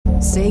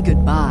Say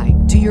goodbye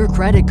to your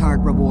credit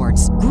card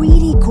rewards.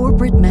 Greedy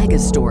corporate mega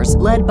stores,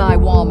 led by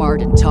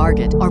Walmart and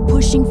Target, are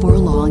pushing for a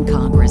law in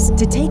Congress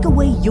to take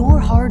away your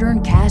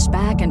hard-earned cash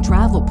back and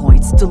travel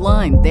points to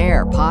line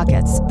their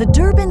pockets. The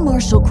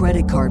Durbin-Marshall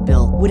credit card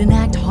bill would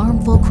enact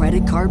harmful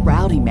credit card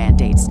routing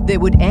mandates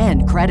that would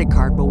end credit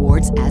card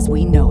rewards as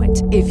we know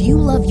it. If you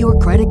love your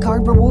credit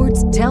card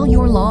rewards, tell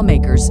your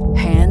lawmakers,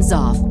 hands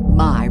off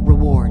my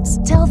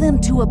rewards. Tell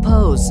them to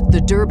oppose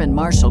the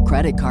Durbin-Marshall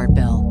credit card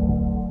bill.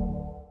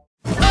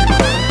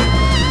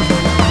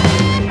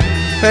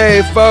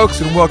 Hey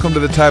folks, and welcome to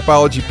the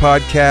Typology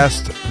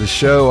Podcast, the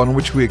show on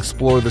which we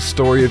explore the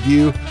story of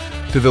you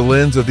through the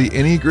lens of the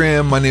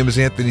Enneagram. My name is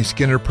Anthony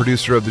Skinner,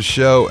 producer of the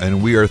show,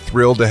 and we are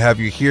thrilled to have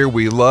you here.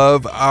 We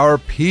love our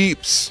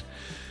peeps.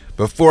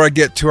 Before I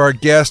get to our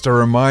guest, a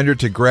reminder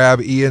to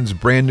grab Ian's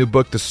brand new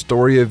book, The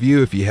Story of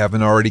You. If you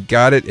haven't already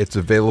got it, it's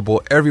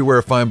available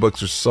everywhere fine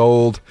books are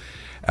sold,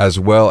 as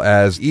well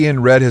as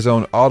Ian read his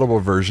own Audible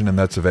version, and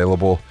that's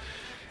available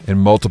in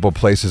multiple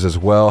places as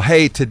well.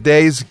 Hey,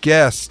 today's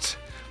guest.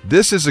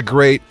 This is a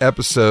great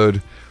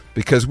episode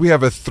because we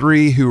have a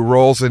three who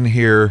rolls in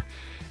here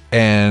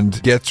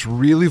and gets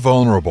really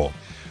vulnerable,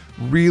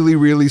 really,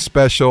 really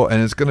special,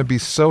 and it's going to be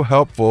so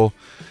helpful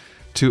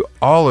to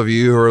all of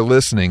you who are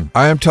listening.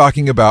 I am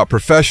talking about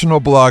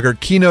professional blogger,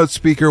 keynote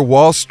speaker,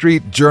 Wall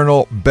Street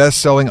Journal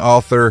best-selling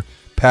author,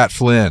 Pat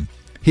Flynn.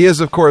 He is,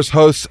 of course,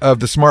 host of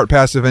the Smart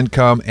Passive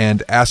Income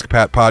and Ask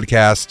Pat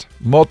podcast,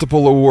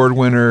 multiple award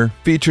winner,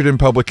 featured in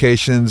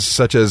publications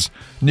such as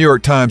New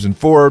York Times and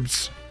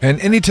Forbes. And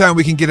anytime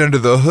we can get under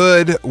the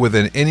hood with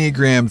an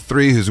Enneagram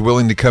 3 who's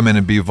willing to come in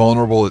and be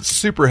vulnerable, it's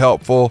super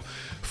helpful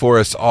for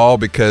us all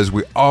because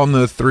we all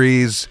know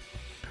threes.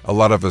 A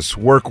lot of us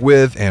work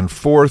with and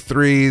for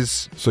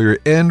threes. So you're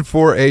in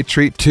for a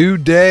treat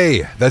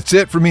today. That's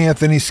it for me,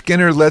 Anthony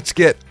Skinner. Let's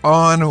get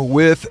on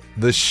with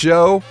the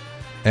show.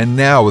 And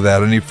now,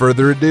 without any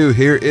further ado,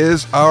 here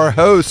is our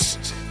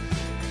host,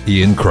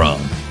 Ian Crum.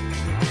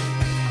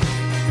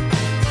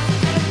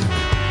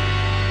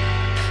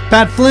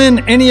 Pat Flynn,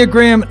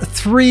 Enneagram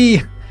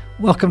 3.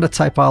 Welcome to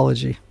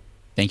Typology.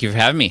 Thank you for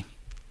having me.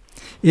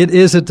 It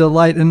is a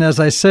delight. And as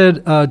I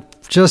said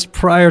just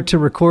prior to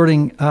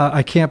recording,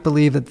 I can't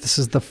believe that this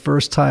is the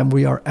first time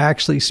we are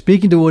actually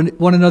speaking to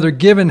one another,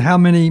 given how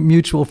many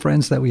mutual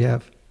friends that we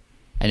have.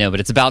 I know,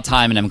 but it's about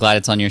time, and I'm glad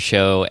it's on your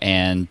show.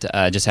 And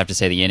just have to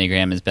say the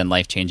Enneagram has been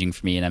life-changing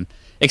for me, and I'm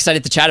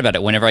excited to chat about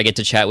it. Whenever I get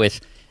to chat with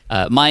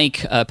Mike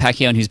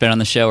Pacquiao, who's been on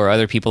the show, or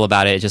other people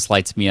about it, it just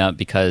lights me up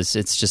because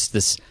it's just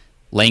this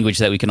language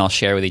that we can all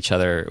share with each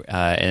other,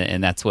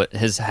 and that's what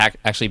has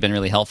actually been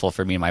really helpful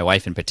for me and my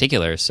wife in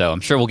particular. So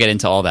I'm sure we'll get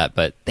into all that,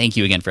 but thank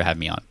you again for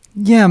having me on.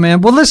 Yeah, man.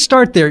 Well, let's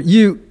start there.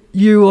 You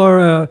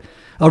are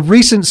a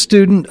recent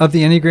student of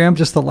the Enneagram,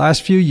 just the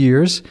last few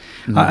years.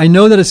 Mm-hmm. I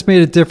know that it's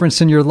made a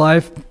difference in your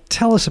life.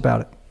 Tell us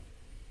about it.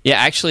 Yeah,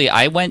 actually,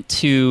 I went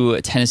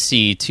to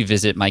Tennessee to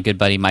visit my good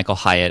buddy Michael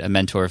Hyatt, a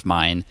mentor of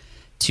mine,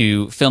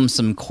 to film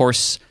some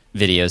course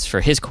videos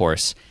for his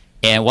course.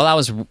 And while I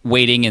was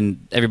waiting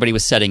and everybody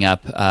was setting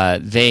up,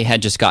 they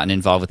had just gotten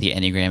involved with the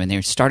Enneagram, and they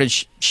started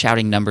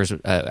shouting numbers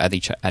at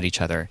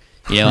each other.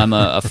 You know, I'm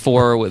a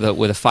 4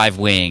 with a 5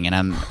 wing,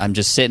 and I'm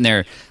just sitting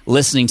there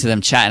listening to them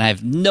chat, and I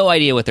have no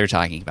idea what they're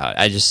talking about.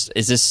 is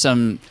this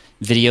some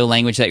video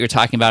language that you're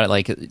talking about?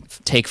 Like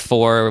take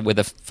 4 with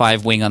a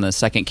 5 wing on the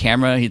second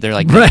camera? They're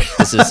like, right.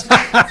 this is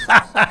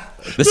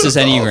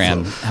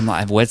Enneagram. Awesome. I'm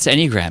like, what's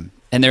Enneagram?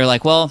 And they're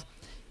like, well,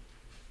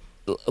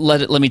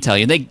 let me tell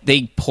you.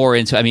 They pour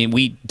into. I mean,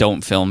 we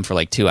don't film for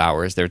like 2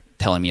 hours. They're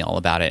telling me all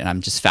about it, and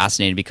I'm just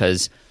fascinated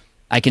because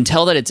I can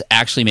tell that it's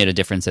actually made a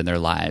difference in their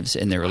lives,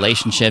 in their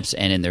relationships,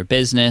 and in their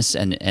business,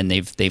 and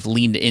they've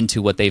leaned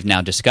into what they've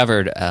now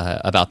discovered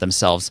about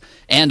themselves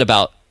and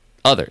about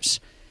others.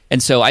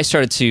 And so I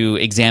started to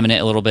examine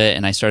it a little bit,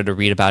 and I started to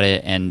read about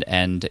it,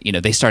 and you know,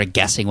 they started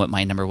guessing what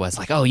my number was.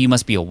 Like, oh, you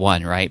must be a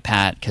 1, right,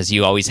 Pat? Because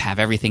you always have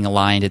everything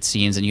aligned, it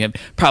seems, and you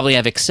probably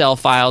have Excel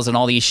files and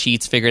all these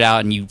sheets figured out,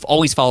 and you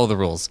always follow the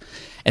rules.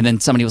 And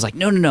then somebody was like,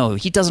 no,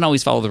 he doesn't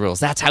always follow the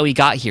rules. That's how he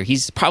got here.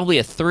 He's probably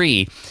a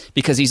 3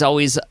 because he's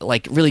always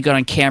like really good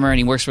on camera and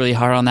he works really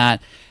hard on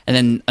that. And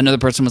then another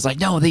person was like,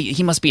 no,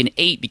 he must be an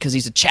 8 because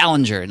he's a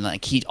challenger and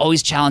like he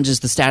always challenges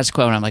the status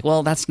quo. And I'm like,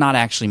 well, that's not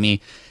actually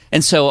me.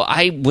 And so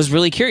I was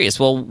really curious.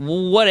 Well,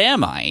 what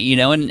am I? You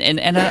know,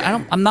 and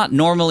I'm not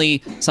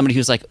normally somebody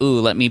who's like, ooh,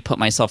 let me put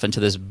myself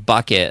into this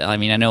bucket. I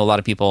mean, I know a lot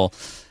of people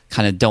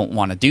kind of don't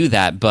want to do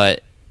that,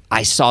 but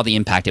I saw the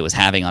impact it was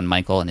having on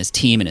Michael and his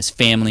team and his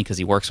family because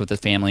he works with the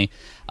family.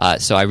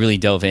 So I really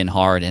dove in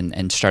hard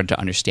and started to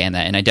understand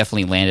that. And I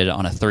definitely landed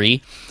on a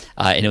 3.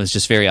 And it was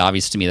just very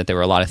obvious to me that there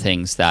were a lot of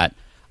things that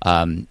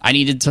I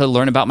needed to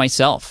learn about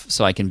myself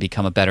so I can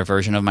become a better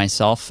version of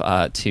myself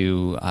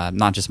to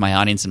not just my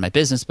audience and my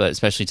business, but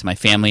especially to my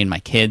family and my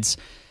kids.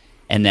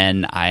 And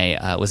then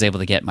I was able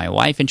to get my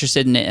wife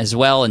interested in it as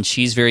well. And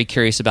she's very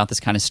curious about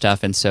this kind of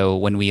stuff. And so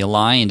when we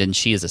aligned, and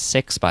she is a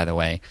 6, by the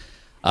way,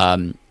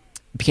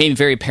 became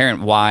very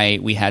apparent why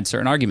we had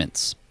certain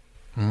arguments.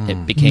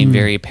 It became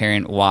very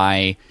apparent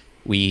why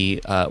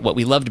what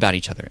we loved about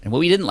each other and what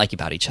we didn't like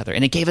about each other.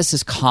 And it gave us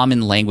this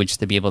common language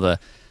to be able to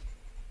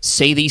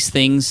say these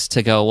things,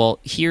 to go, well,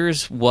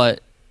 here's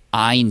what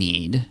I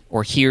need,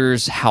 or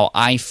here's how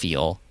I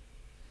feel,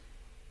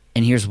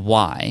 and here's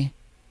why.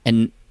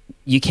 And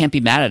you can't be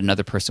mad at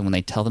another person when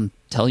they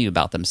tell you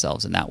about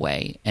themselves in that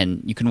way,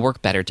 and you can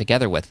work better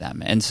together with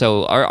them. And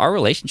so our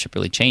relationship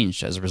really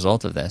changed as a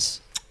result of this.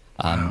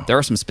 There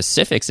are some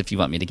specifics, if you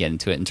want me to get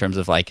into it, in terms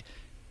of like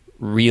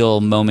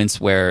real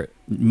moments where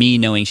me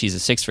knowing she's a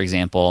 6, for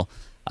example,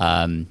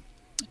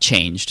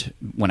 changed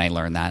when I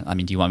learned that. I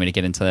mean, do you want me to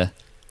get into?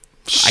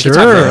 Sure,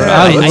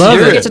 I love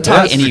never it. get to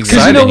talk Because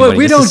Enneagram. you know what,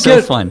 we This don't is so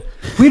get fun.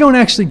 We don't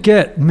actually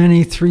get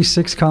many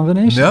 3-6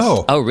 combinations.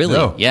 No. Oh, really?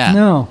 No. Yeah.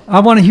 No, I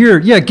want to hear.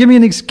 Yeah,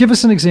 give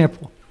us an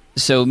example.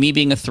 So me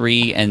being a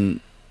 3 and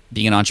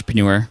being an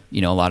entrepreneur,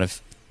 a lot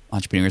of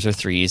entrepreneurs are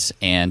 3s,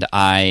 and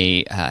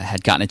I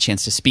had gotten a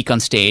chance to speak on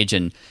stage,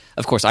 and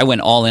of course I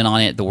went all in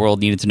on it. The world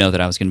needed to know that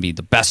I was going to be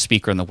the best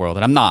speaker in the world,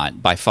 and I'm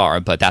not by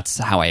far, but that's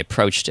how I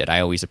approached it. I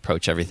always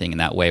approach everything in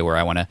that way, where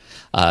I want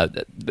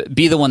to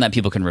be the one that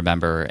people can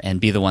remember,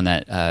 and be the one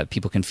that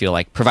people can feel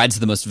like provides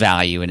the most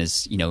value, and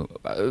is,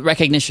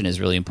 recognition is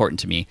really important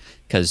to me,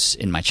 because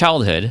in my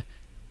childhood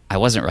I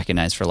wasn't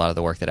recognized for a lot of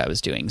the work that I was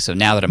doing. So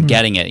now that I'm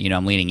getting it,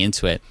 I'm leaning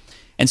into it.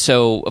 And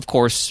so, of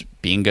course,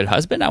 being a good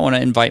husband, I want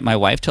to invite my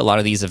wife to a lot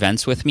of these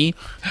events with me.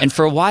 And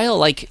for a while,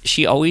 like,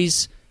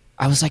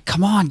 I was like,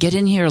 come on, get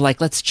in here.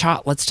 Like, let's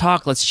talk,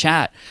 let's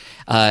chat.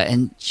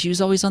 And she was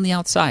always on the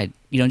outside,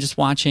 just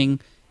watching,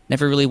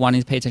 never really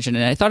wanting to pay attention.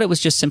 And I thought it was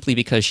just simply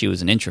because she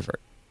was an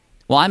introvert.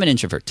 Well, I'm an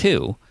introvert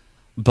too,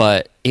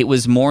 but it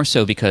was more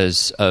so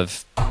because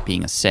of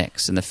being a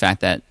 6 and the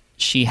fact that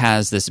she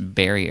has this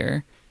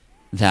barrier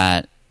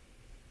that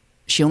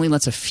she only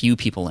lets a few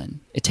people in.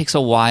 It takes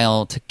a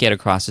while to get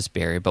across this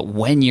barrier, but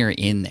when you're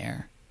in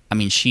there, I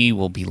mean, she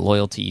will be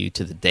loyal to you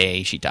to the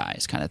day she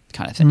dies, kind of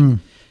thing.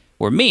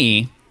 Where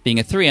me, being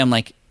a 3, I'm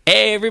like,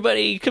 hey,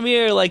 everybody, come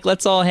here, like,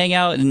 let's all hang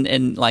out,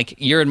 and like,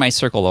 you're in my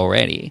circle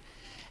already.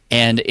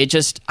 And it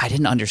just, I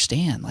didn't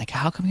understand, like,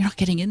 how come you're not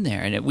getting in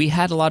there? And we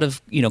had a lot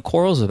of,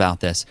 quarrels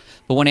about this.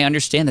 But when I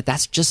understand that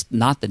that's just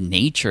not the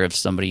nature of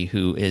somebody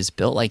who is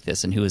built like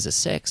this and who is a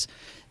 6,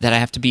 that I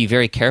have to be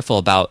very careful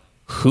about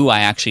who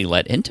I actually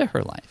let into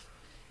her life.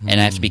 And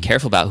I have to be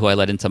careful about who I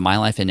let into my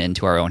life and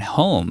into our own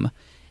home.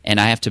 And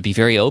I have to be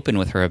very open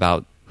with her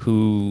about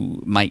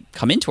who might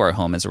come into our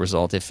home as a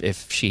result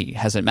if she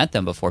hasn't met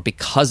them before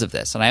because of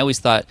this. And I always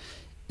thought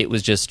it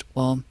was just,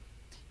 well,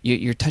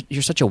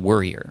 you're such a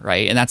worrier,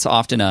 right? And that's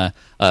often a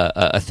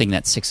thing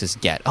that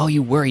 6s get. Oh,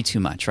 you worry too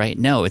much, right?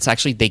 No, it's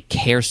actually they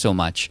care so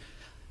much.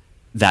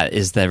 That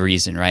is the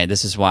reason, right?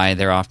 This is why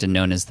they're often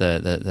known as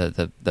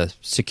the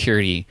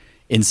security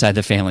inside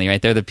the family,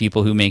 right? They're the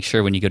people who make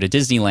sure when you go to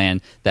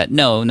Disneyland that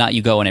not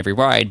you go on every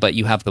ride, but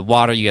you have the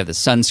water, you have the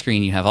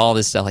sunscreen, you have all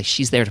this stuff. Like,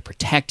 she's there to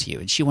protect you,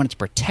 and she wanted to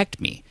protect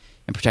me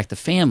and protect the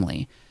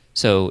family.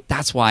 So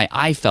that's why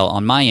I felt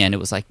on my end, it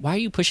was like, why are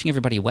you pushing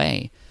everybody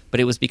away? But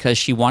it was because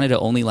she wanted to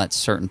only let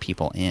certain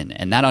people in.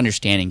 And that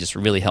understanding just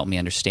really helped me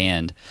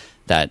understand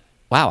that,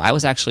 wow, I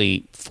was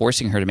actually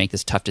forcing her to make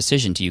this tough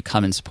decision. Do you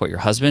come and support your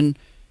husband,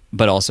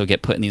 but also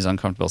get put in these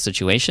uncomfortable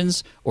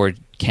situations? Or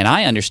can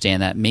I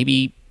understand that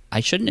maybe I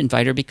shouldn't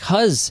invite her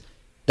because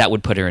that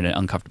would put her in an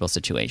uncomfortable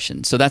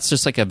situation? So that's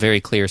just like a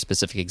very clear,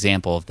 specific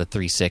example of the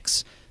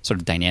 3-6 sort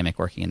of dynamic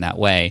working in that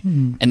way.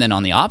 And then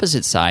on the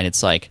opposite side,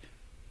 it's like,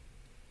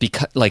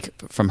 because like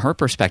from her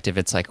perspective,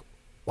 it's like,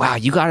 wow,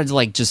 you got to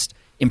like just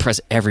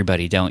impress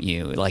everybody, don't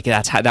you? Like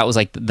that was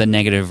like the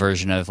negative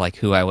version of like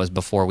who I was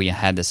before we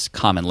had this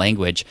common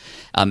language.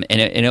 And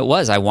it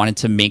was, I wanted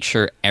to make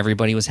sure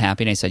everybody was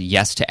happy, and I said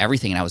yes to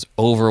everything, and I was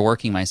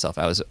overworking myself.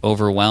 I was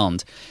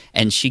overwhelmed,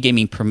 and she gave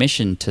me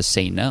permission to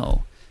say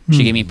no.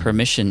 She gave me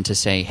permission to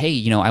say,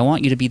 hey, I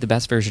want you to be the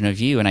best version of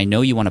you, and I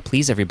know you want to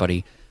please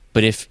everybody,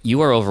 but if you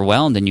are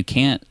overwhelmed and you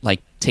can't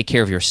like take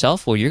care of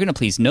yourself, well, you're going to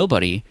please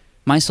nobody,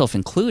 myself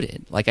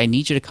included. Like, I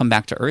need you to come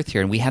back to earth here.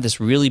 And we have this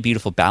really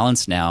beautiful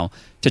balance now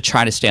to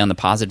try to stay on the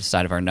positive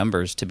side of our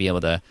numbers, to be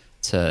able to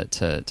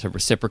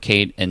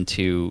reciprocate and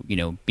to,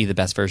 be the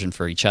best version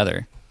for each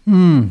other.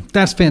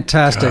 That's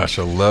fantastic. Gosh,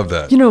 I love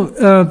that.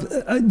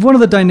 One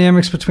of the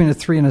dynamics between a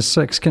 3 and a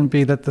 6 can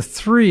be that the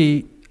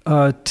 3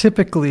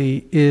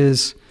 typically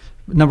is,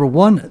 number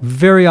one,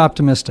 very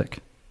optimistic,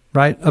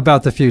 right,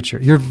 about the future.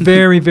 You're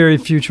very, very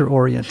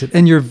future-oriented,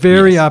 and you're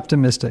very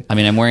optimistic. I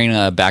mean, I'm wearing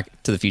a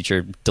Back to the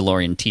Future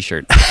DeLorean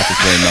T-shirt at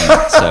this very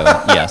moment, so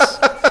yes.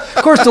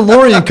 Of course,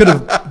 DeLorean could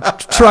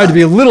have tried to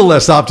be a little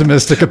less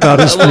optimistic about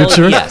his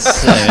future.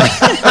 Yes.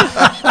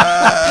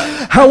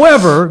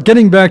 However,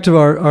 getting back to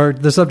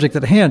the subject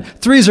at hand,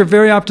 3s are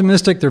very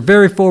optimistic. They're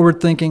very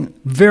forward-thinking,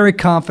 very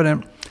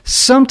confident.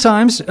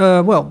 Sometimes,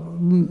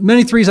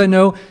 many 3s I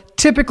know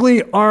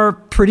typically are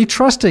pretty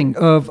trusting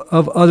of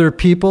other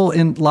people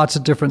in lots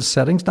of different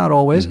settings, not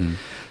always.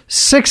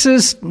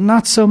 6s,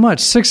 not so much.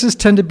 6s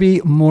tend to be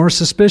more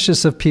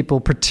suspicious of people,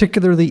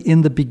 particularly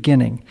in the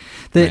beginning.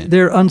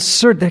 They're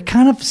uncertain.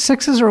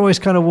 6s are always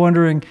kind of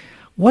wondering,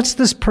 what's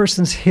this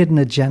person's hidden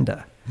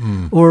agenda?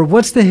 Or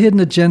what's the hidden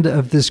agenda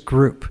of this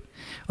group?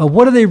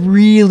 What do they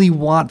really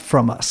want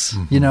from us,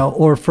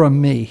 or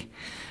from me?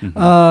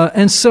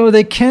 And so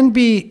they can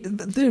be,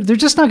 they're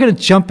just not going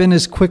to jump in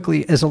as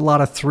quickly as a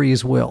lot of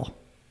threes will,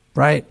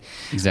 right?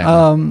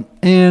 Exactly.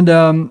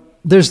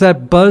 There's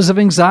that buzz of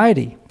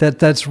anxiety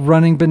that's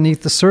running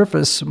beneath the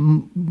surface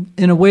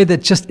in a way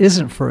that just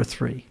isn't for a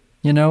three,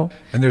 And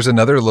there's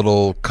another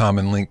little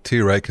common link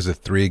too, right? Because a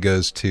 3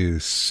 goes to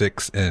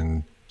 6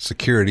 in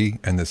security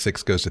and the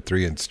 6 goes to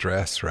 3 in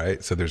stress,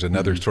 right? So there's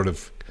another sort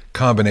of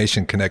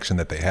combination connection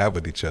that they have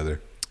with each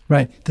other.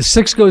 Right. The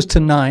 6 goes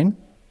to 9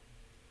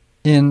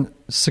 in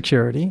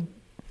security.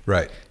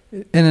 Right.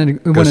 And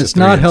then when it's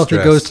not healthy,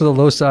 it goes to the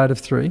low side of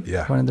 3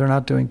 when they're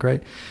not doing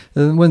great.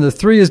 And when the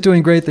 3 is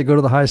doing great, they go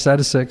to the high side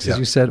of 6, as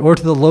you said, or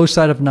to the low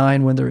side of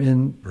 9 when they're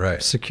in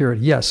security.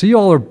 Yeah. So you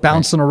all are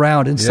bouncing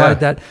around inside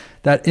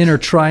that inner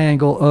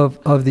triangle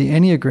of the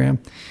Enneagram.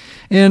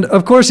 And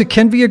of course, it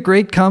can be a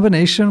great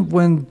combination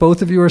when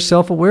both of you are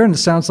self-aware. And it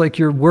sounds like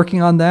you're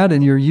working on that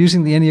and you're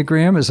using the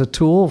Enneagram as a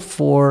tool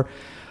for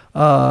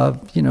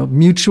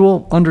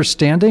mutual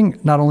understanding,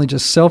 not only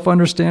just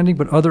self-understanding,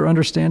 but other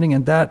understanding.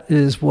 And that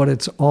is what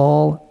it's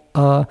all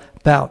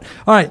about.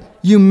 All right.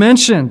 You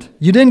mentioned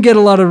you didn't get a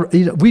lot of,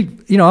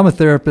 I'm a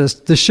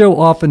therapist. The show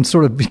often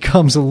sort of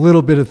becomes a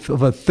little bit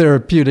of a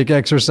therapeutic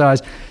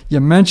exercise. You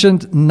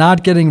mentioned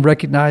not getting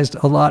recognized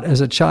a lot as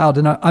a child.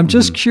 And I'm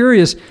just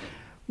curious,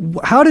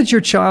 how did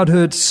your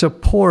childhood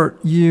support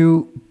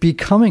you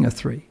becoming a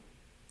 3?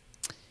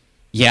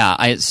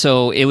 Yeah,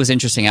 so it was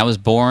interesting. I was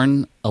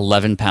born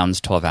 11 pounds,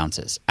 12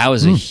 ounces. I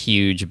was a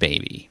huge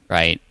baby,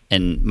 right?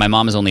 And my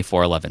mom is only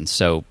 4'11",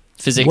 so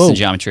physics and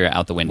geometry are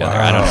out the window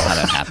there. I don't know how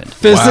that happened.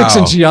 Physics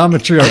and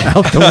geometry are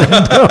out the window.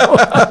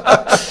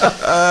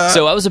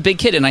 So I was a big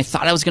kid, and I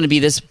thought I was going to be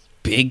this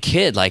big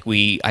kid.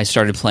 I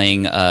started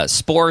playing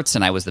sports,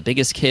 and I was the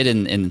biggest kid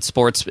in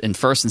sports in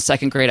first and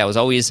second grade. I was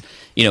always,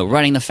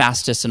 running the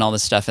fastest and all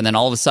this stuff. And then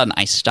all of a sudden,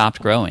 I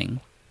stopped growing,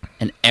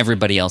 and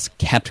everybody else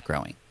kept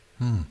growing.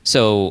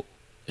 So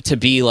to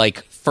be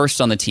first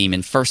on the team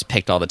and first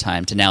picked all the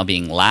time to now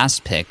being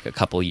last pick a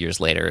couple years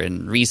later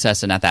in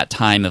recess, and at that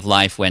time of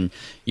life when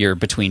you're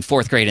between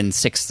 4th grade and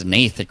 6th and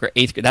 8th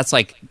grade, that's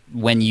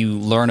when you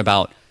learn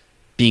about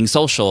being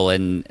social,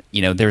 and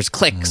there's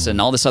cliques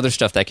and all this other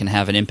stuff that can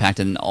have an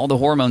impact, and all the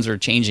hormones are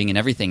changing and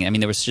everything. I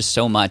mean, there was just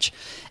so much,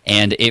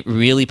 and it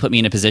really put me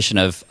in a position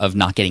of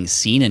not getting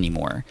seen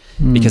anymore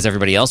because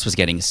everybody else was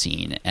getting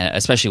seen,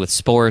 especially with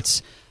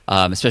sports,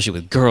 especially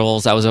with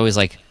girls. I was always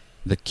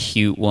the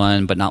cute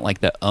one, but not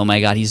the, oh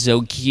my God, he's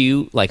so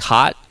cute,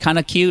 hot kind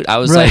of cute. I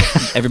was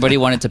everybody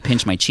wanted to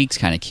pinch my cheeks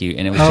kind of cute,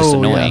 and it was just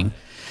annoying.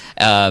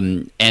 Yeah.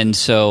 And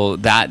so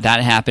that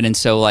happened. And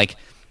so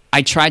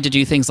I tried to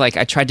do things I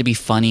tried to be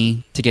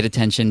funny to get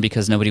attention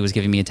because nobody was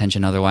giving me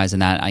attention otherwise,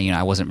 and that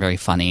I wasn't very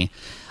funny.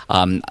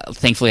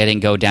 Thankfully, I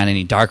didn't go down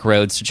any dark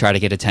roads to try to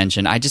get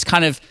attention. I just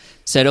kind of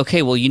said,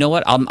 okay, well, you know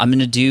what? I'm going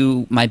to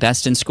do my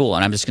best in school,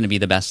 and I'm just going to be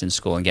the best in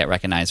school and get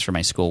recognized for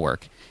my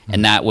schoolwork.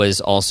 And that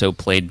was also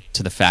played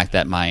to the fact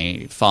that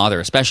my father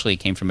especially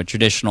came from a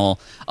traditional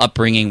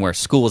upbringing where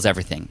school is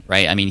everything,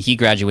 right? I mean, he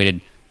graduated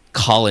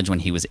college when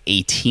he was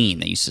 18.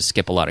 They used to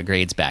skip a lot of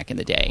grades back in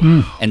the day.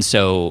 And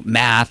so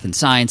math and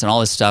science and all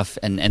this stuff,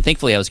 and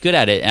thankfully I was good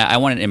at it. I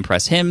wanted to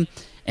impress him,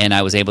 and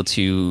I was able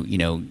to,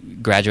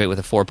 graduate with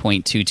a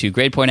 4.22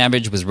 grade point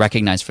average, was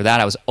recognized for that.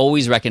 I was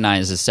always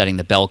recognized as setting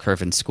the bell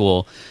curve in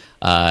school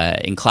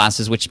in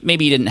classes, which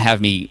maybe didn't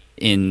have me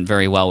in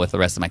very well with the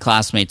rest of my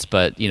classmates,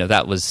 but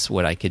that was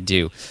what I could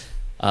do.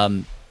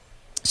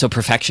 So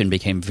perfection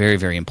became very,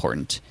 very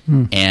important.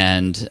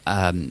 And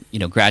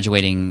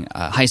graduating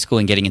high school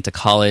and getting into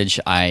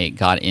college, I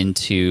got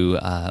into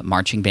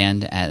marching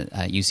band at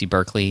UC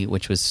Berkeley,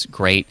 which was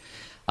great.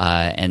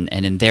 And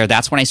in there,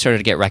 that's when I started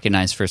to get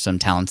recognized for some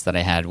talents that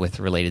I had with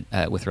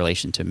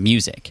relation to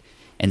music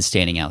and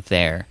standing out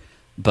there.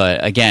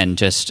 But again,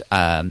 just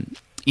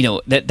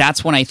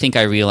that's when I think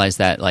I realized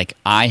that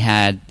I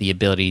had the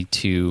ability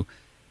to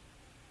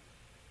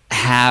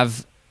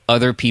have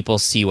other people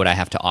see what I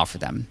have to offer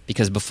them.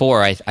 Because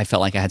before I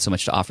felt like I had so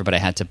much to offer, but I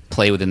had to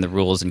play within the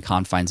rules and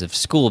confines of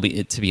school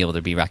to be able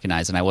to be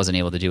recognized, and I wasn't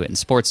able to do it in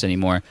sports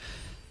anymore.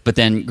 But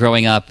then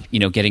growing up,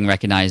 getting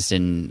recognized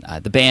in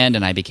the band,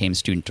 and I became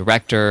student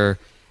director.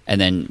 And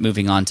then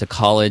moving on to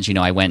college,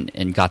 I went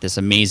and got this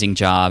amazing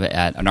job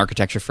at an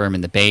architecture firm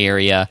in the Bay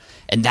Area.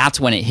 And that's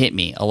when it hit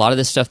me. A lot of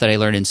the stuff that I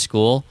learned in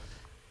school,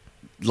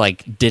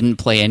 didn't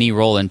play any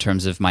role in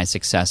terms of my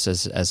success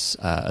as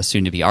a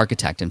soon-to-be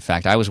architect. In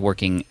fact, I was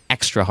working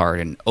extra hard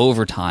and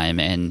overtime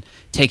and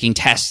taking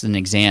tests and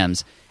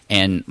exams.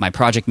 And my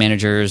project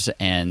managers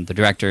and the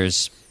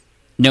directors,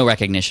 no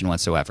recognition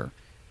whatsoever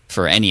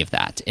for any of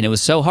that. And it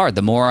was so hard.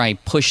 The more I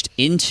pushed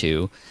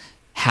into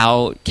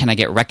how can I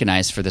get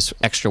recognized for this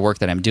extra work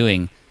that I'm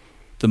doing,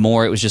 the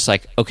more it was just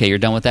okay, you're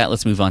done with that,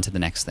 let's move on to the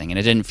next thing. And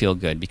it didn't feel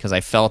good because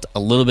I felt a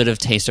little bit of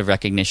taste of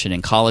recognition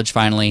in college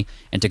finally,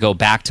 and to go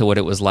back to what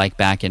it was like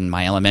back in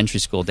my elementary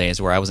school days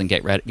where I wasn't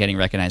getting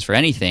recognized for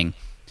anything,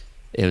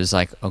 it was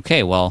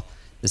okay, well,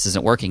 this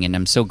isn't working. And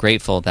I'm so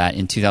grateful that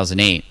in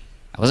 2008,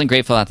 I wasn't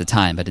grateful at the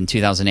time, but in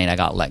 2008, I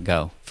got let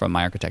go from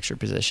my architecture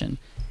position.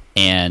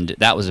 And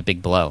that was a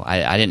big blow.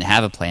 I didn't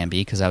have a plan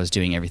B because I was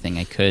doing everything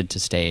I could to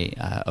stay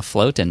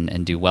afloat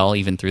and do well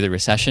even through the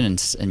recession,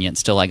 and yet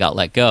still I got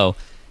let go.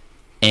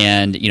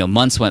 And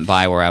months went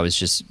by where I was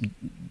just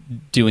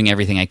doing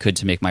everything I could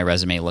to make my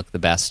resume look the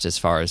best, as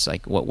far as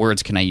like what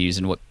words can I use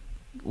and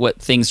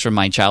what things from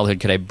my childhood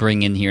could I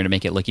bring in here to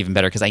make it look even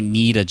better, because I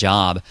need a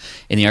job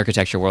in the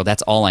architecture world.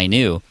 That's all I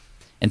knew.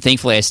 And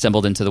thankfully, I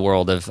stumbled into the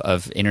world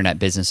of internet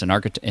business and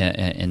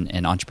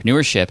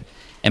entrepreneurship.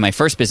 And my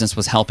first business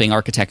was helping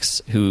architects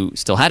who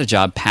still had a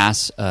job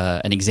pass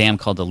an exam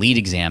called the LEED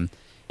exam.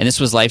 And this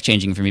was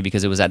life-changing for me,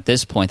 because it was at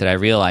this point that I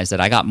realized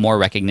that I got more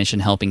recognition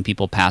helping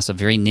people pass a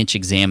very niche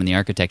exam in the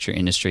architecture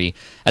industry,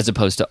 as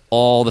opposed to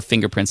all the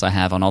fingerprints I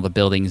have on all the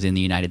buildings in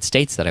the United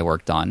States that I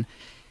worked on.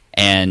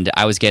 And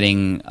I was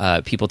getting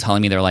people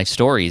telling me their life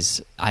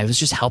stories. I was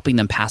just helping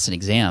them pass an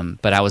exam,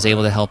 but I was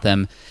able to help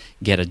them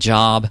get a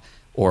job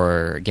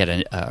or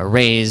get a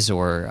raise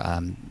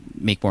or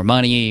make more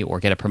money or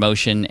get a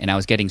promotion. And I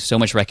was getting so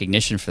much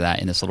recognition for that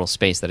in this little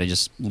space that I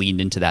just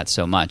leaned into that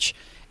so much.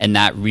 And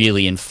that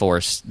really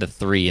enforced the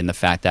three, and the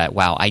fact that,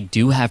 wow, I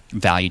do have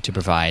value to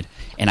provide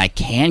and I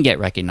can get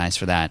recognized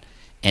for that.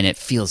 And it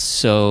feels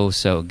so,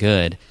 so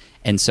good.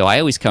 And so I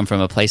always come from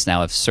a place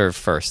now of serve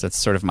first. That's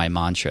sort of my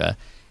mantra.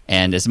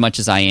 And as much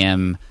as I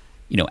am,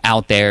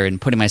 out there and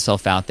putting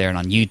myself out there and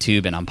on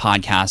YouTube and on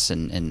podcasts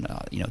and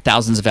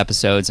thousands of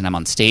episodes, and I'm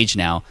on stage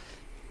now,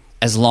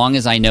 as long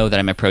as I know that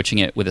I'm approaching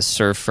it with a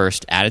serve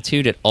first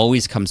attitude, it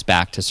always comes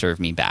back to serve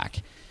me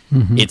back.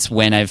 Mm-hmm. It's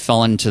when I've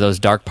fallen into those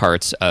dark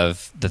parts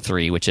of the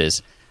three, which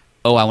is,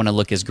 I want to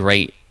look as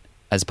great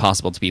as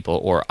possible to people,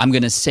 or I'm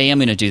going to say I'm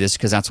going to do this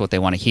because that's what they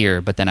want to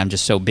hear, but then I'm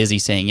just so busy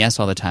saying yes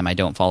all the time I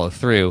don't follow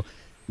through.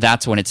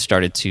 That's when it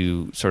started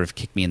to sort of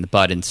kick me in the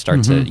butt and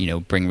start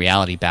to bring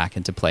reality back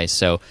into place.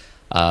 So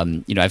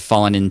I've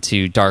fallen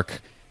into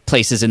dark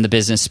places in the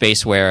business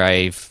space where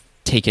I've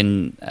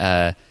taken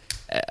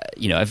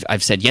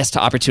I've said yes to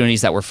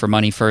opportunities that were for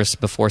money first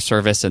before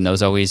service, and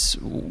those always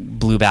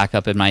blew back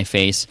up in my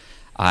face.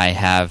 I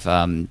have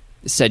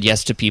said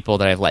yes to people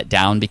that I've let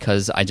down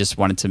because I just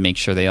wanted to make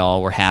sure they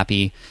all were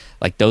happy.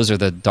 Like, those are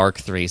the dark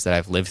threes that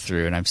I've lived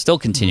through, and I'm still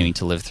continuing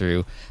to live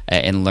through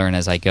and learn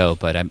as I go.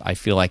 But I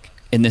feel like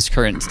in this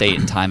current state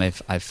and time,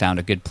 I've found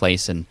a good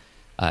place, and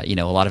a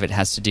lot of it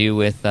has to do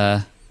with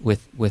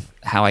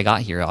how I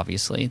got here.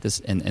 Obviously,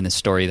 this and the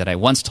story that I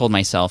once told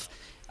myself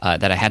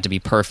that I had to be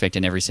perfect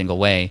in every single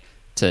way.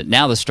 To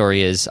now, the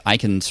story is I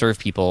can serve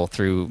people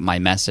through my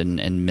mess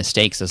and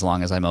mistakes as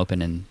long as I'm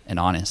open and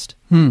honest.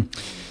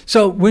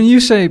 So when you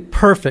say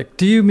perfect,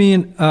 do you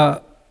mean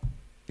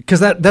because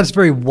that's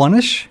very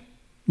one-ish?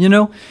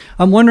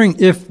 I'm wondering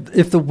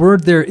if the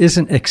word there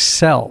isn't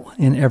excel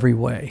in every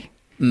way.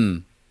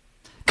 Because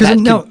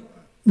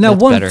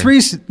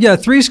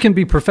threes can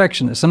be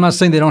perfectionists. I'm not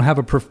saying they don't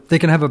have they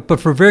can have but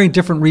for very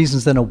different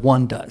reasons than a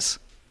one does,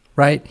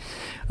 right?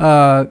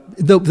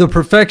 The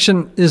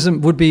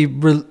perfectionism would be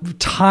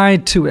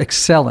tied to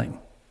excelling,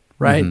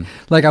 right? Mm-hmm.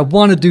 Like, I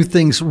want to do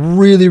things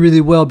really,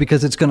 really well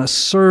because it's going to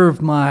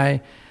serve my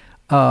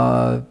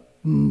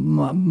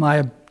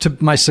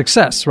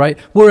success, right?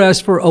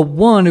 Whereas for a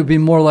one, it would be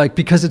more like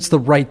because it's the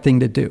right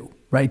thing to do,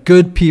 right?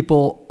 Good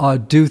people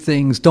do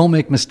things, don't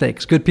make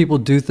mistakes. Good people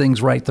do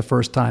things right the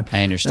first time.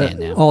 I understand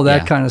now. All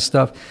that kind of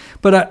stuff.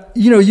 But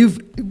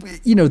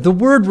the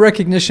word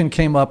recognition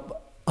came up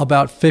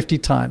about 50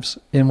 times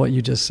in what you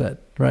just said,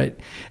 right?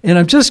 And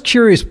I'm just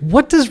curious,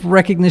 what does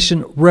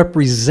recognition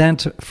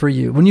represent for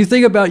you? When you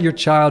think about your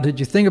childhood,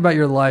 you think about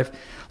your life,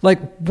 like,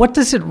 what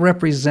does it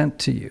represent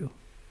to you?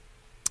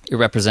 It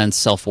represents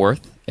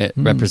self-worth. It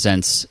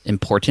represents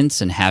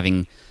importance and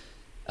having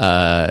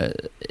and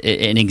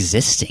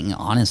existing,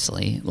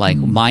 honestly. Like,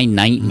 my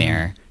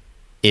nightmare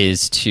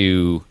is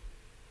to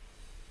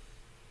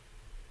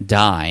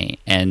die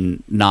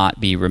and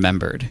not be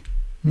remembered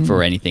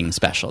for anything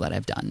special that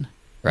I've done.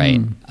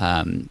 Right.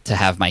 To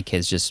have my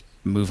kids just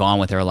move on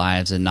with their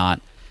lives and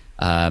not,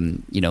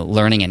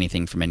 learning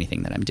anything from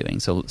anything that I'm doing.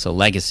 So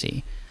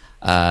legacy,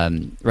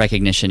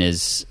 recognition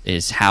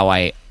is how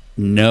I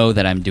know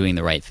that I'm doing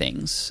the right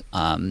things.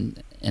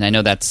 And I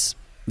know that's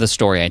the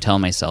story I tell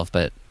myself,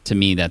 but to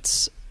me,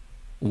 that's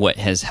what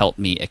has helped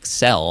me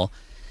excel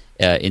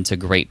into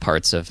great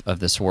parts of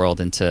this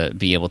world, and to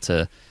be able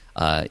to,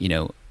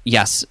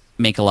 yes,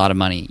 make a lot of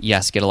money,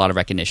 yes, get a lot of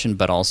recognition,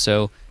 but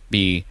also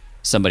be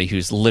somebody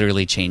who's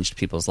literally changed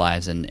people's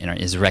lives and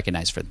is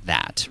recognized for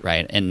that,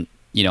 right? And,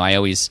 I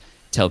always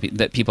tell people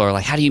that people are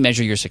like, how do you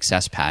measure your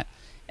success, Pat?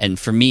 And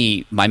for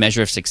me, my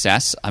measure of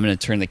success, I'm going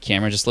to turn the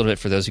camera just a little bit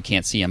for those who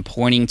can't see. I'm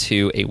pointing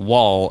to a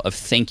wall of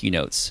thank you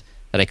notes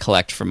that I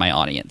collect from my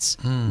audience.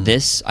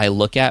 This I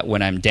look at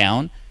when I'm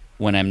down,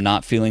 when I'm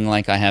not feeling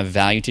like I have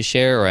value to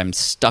share, or I'm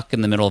stuck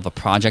in the middle of a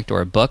project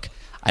or a book.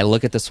 I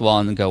look at this wall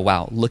and go,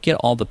 wow, look at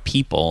all the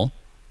people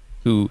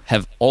who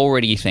have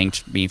already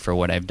thanked me for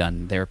what I've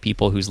done. There are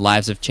people whose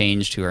lives have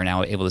changed, who are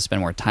now able to spend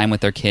more time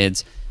with their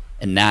kids,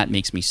 And that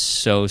makes me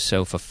so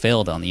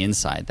fulfilled on the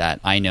inside that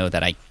I know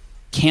that I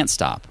can't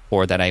stop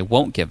or that I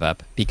won't give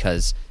up,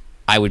 because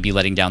I would be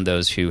letting down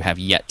those who have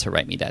yet to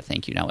write me that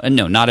thank you note. And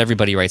no, not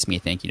everybody writes me a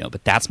thank you note,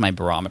 but that's my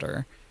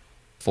barometer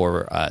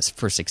for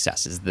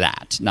success, is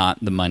that, not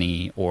the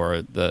money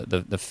or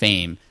the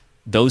fame.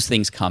 Those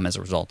things come as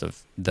a result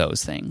of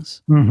those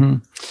things. Mm-hmm.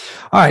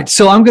 All right.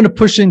 So I'm going to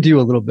push into you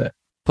a little bit.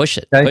 Push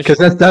it. Because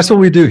that's what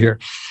we do here.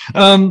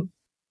 I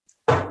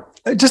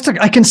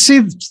can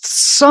see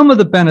some of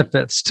the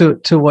benefits to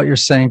what you're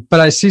saying,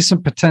 but I see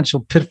some potential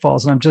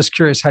pitfalls, and I'm just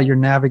curious how you're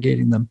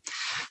navigating them.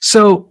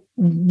 So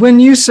when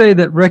you say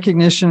that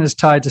recognition is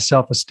tied to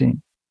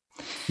self-esteem,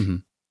 mm-hmm.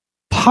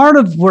 part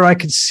of where I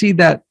could see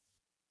that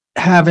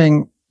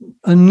having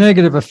a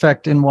negative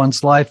effect in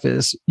one's life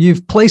is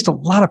you've placed a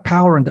lot of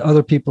power into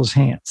other people's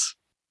hands,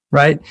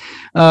 right?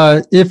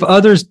 If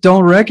others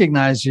don't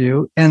recognize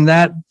you, and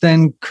that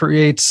then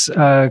creates,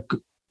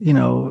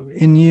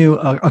 in you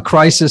a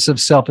crisis of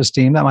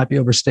self-esteem, that might be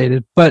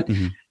overstated, but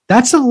mm-hmm.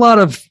 that's a lot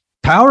of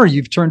power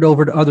you've turned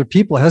over to other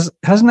people. Hasn't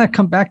that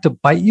come back to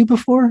bite you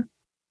before?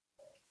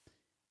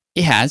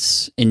 It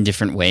has, in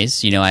different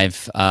ways.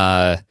 I've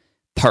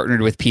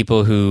partnered with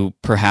people who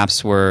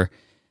perhaps were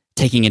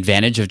taking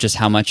advantage of just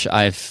how much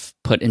I've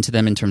put into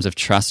them in terms of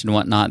trust and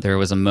whatnot. There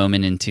was a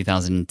moment in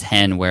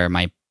 2010 where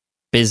my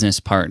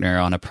business partner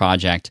on a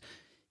project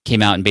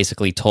came out and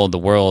basically told the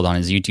world on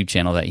his YouTube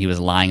channel that he was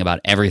lying about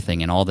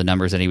everything and all the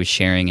numbers that he was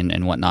sharing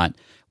and whatnot,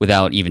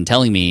 without even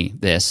telling me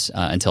this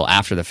until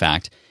after the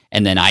fact.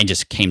 And then I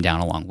just came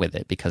down along with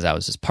it because I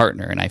was his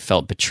partner, and I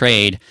felt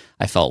betrayed.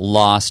 I felt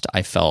lost.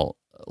 I felt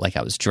like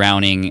I was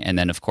drowning. And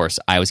then, of course,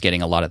 I was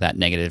getting a lot of that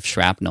negative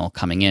shrapnel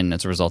coming in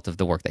as a result of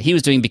the work that he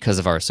was doing because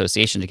of our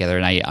association together.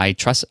 And I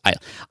trust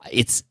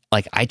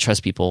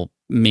people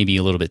maybe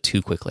a little bit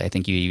too quickly. I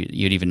think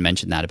you'd even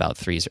mentioned that about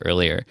threes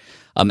earlier.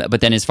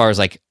 But then as far as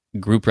like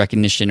group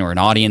recognition or an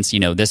audience,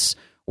 this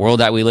world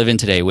that we live in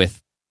today,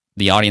 with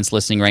the audience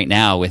listening right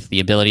now, with the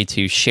ability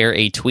to share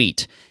a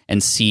tweet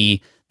and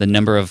see the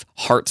number of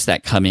hearts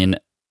that come in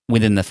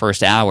within the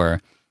first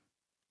hour,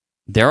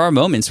 there are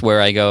moments where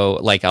I go,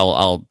 like,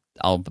 I'll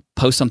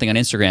post something on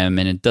Instagram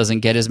and it doesn't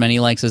get as many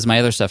likes as my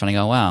other stuff, and I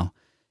go, wow,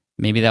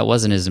 maybe that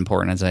wasn't as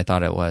important as I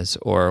thought it was,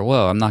 or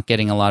whoa, I'm not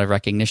getting a lot of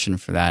recognition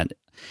for that.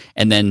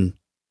 And then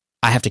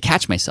I have to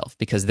catch myself,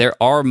 because there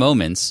are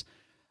moments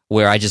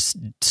where I just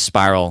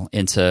spiral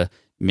into,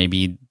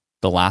 maybe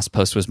the last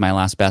post was my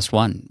last best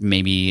one.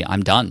 Maybe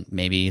I'm done.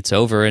 Maybe it's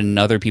over and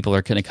other people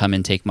are going to come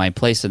and take my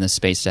place in this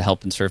space to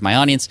help and serve my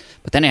audience.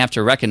 But then I have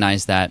to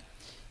recognize that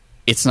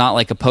it's not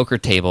like a poker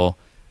table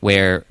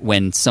where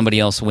when somebody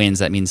else wins,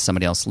 that means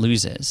somebody else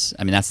loses.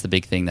 I mean, that's the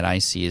big thing that I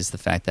see, is the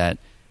fact that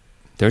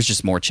there's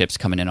just more chips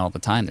coming in all the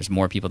time. There's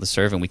more people to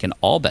serve, and we can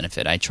all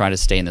benefit. I try to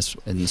stay in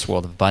this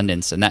world of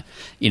abundance, and that,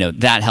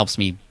 that helps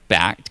me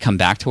come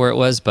back to where it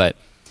was. But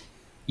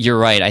you're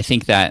right. I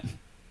think that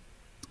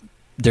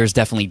there's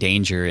definitely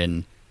danger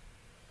in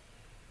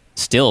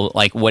still,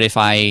 like, what if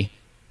I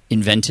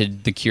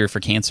invented the cure for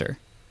cancer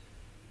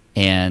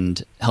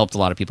and helped a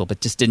lot of people,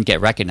 but just didn't get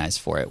recognized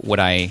for it?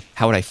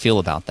 How would I feel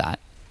about that?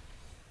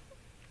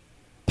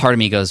 Part of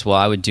me goes, well,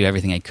 I would do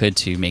everything I could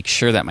to make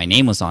sure that my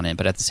name was on it,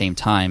 but at the same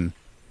time,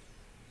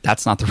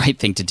 that's not the right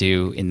thing to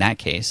do in that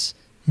case.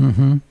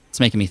 Mm-hmm. It's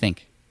making me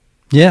think.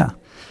 Yeah.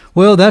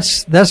 Well,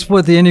 that's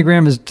what the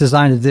Enneagram is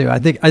designed to do. I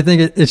think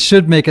it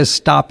should make us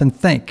stop and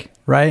think,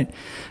 right?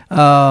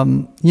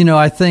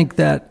 I think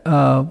that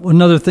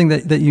another thing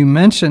that you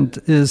mentioned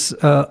is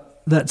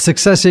that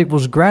success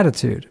equals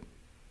gratitude,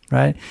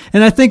 right?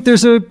 And I think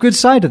there's a good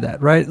side to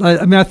that, right?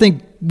 I mean, I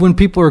think when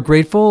people are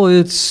grateful,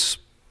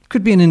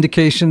 could be an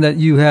indication that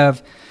you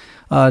have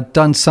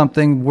done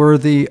something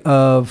worthy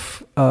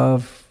of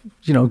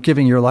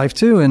giving your life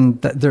to,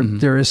 and that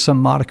there is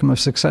some modicum of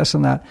success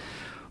in that.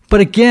 But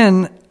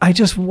again, I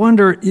just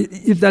wonder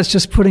if that's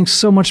just putting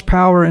so much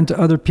power into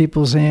other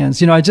people's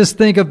hands. I just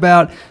think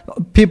about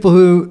people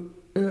who,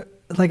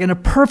 like, in a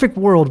perfect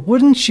world,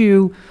 wouldn't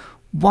you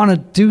want to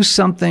do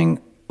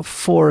something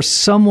for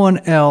someone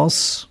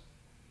else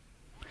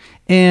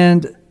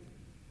and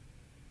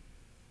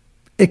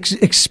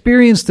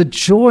experience the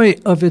joy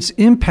of its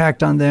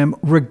impact on them,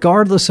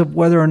 regardless of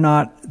whether or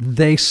not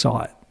they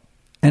saw it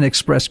and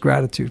expressed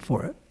gratitude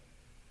for it?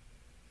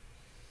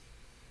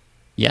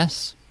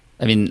 Yes.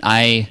 I mean,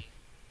 I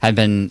have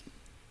been,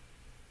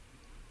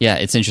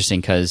 it's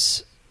interesting,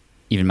 because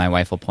even my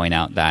wife will point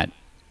out that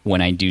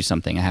when I do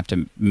something, I have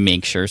to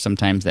make sure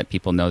sometimes that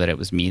people know that it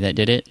was me that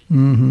did it.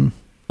 Mm-hmm.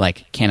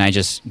 Like, can I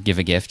just give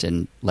a gift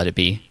and let it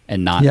be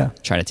and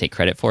not try to take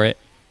credit for it?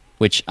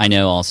 Which I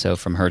know also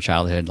from her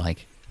childhood,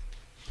 like,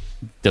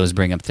 those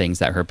bring up things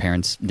that her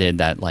parents did,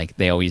 that, like,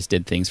 they always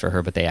did things for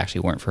her, but they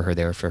actually weren't for her.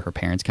 They were for her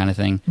parents, kind of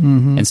thing.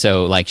 Mm-hmm. And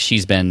so, like,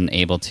 she's been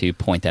able to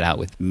point that out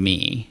with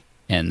me.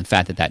 And the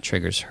fact that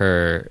triggers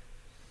her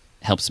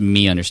helps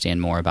me understand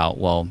more about,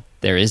 well,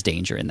 there is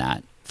danger in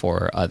that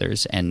for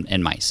others and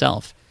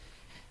myself.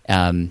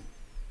 I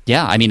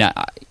mean,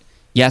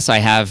 yes, I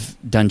have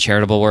done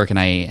charitable work, and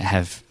I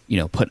have,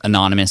 put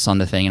anonymous on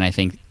the thing. And I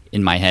think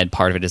in my head,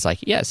 part of it is like,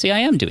 yeah, see, I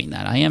am doing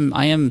that. I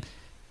am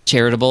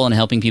charitable and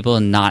helping people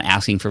and not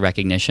asking for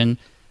recognition.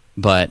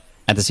 But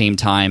at the same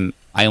time,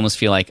 I almost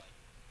feel like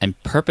I'm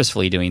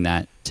purposefully doing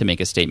that to make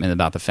a statement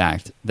about the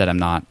fact that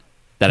I'm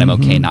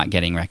okay not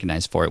getting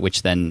recognized for it,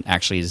 which then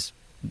actually is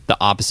the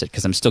opposite,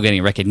 because I'm still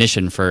getting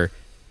recognition for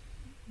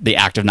the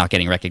act of not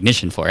getting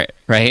recognition for it,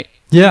 right?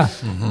 Yeah.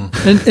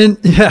 And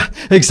yeah,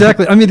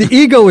 exactly. I mean, the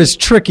ego is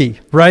tricky,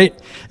 right?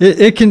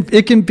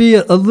 It can be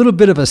a little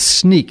bit of a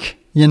sneak,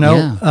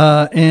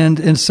 Yeah.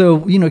 And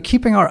so,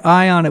 keeping our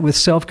eye on it with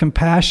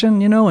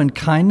self-compassion, and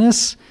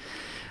kindness.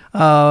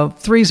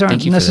 Threes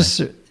aren't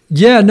necessary.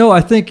 Yeah, no,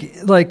 I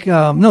think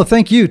no,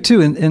 thank you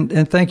too.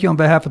 And thank you on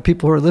behalf of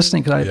people who are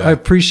listening, because I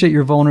appreciate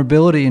your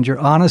vulnerability and your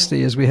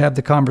honesty as we have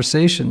the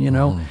conversation,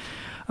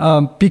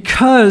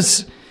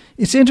 because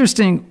it's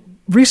interesting.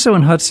 Riso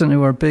and Hudson,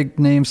 who are big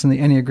names in the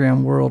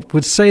Enneagram world,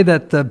 would say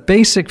that the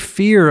basic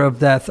fear of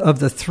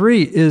the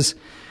three is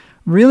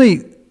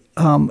really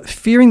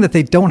fearing that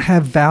they don't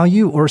have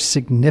value or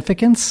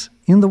significance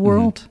in the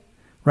world,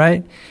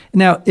 right?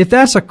 Now, if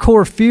that's a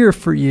core fear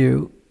for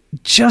you,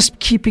 just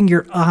keeping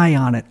your eye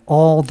on it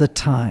all the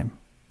time,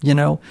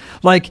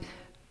 like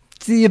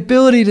the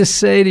ability to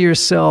say to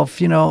yourself,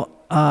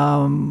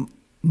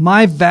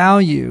 my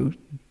value,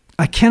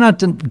 I cannot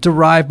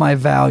derive my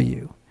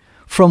value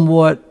from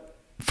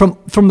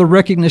the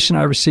recognition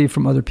I receive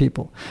from other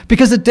people.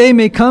 Because the day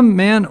may come,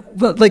 man,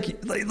 like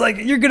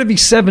you're going to be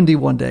 70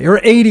 one day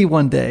or 80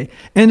 one day,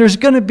 and there's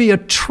going to be a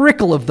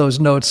trickle of those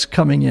notes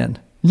coming in.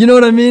 You know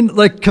what I mean?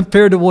 Like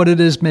compared to what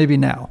it is maybe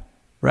now,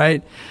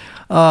 right?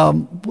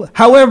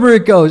 However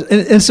it goes.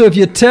 And so if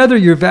you tether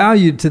your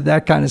value to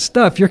that kind of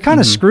stuff, you're kind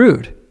of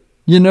screwed.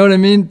 You know what I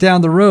mean? Down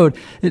the road.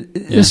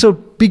 And so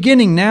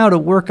beginning now to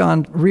work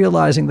on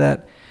realizing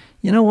that,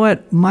 you know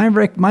what,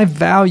 my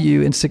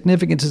value and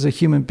significance as a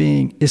human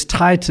being is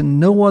tied to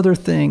no other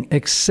thing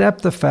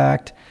except the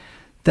fact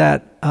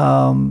that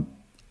I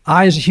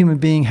as a human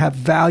being have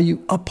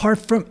value apart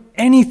from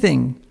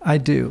anything I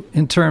do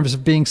in terms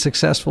of being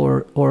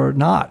successful or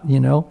not,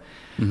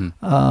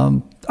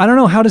 I don't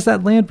know. How does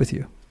that land with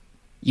you?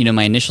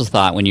 My initial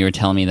thought when you were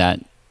telling me that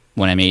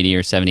when I'm 80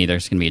 or 70,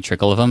 there's going to be a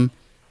trickle of them,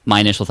 my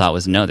initial thought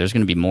was, no, there's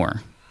going to be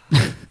more.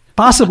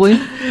 Possibly.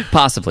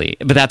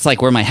 But that's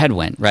like where my head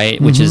went, right?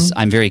 Which is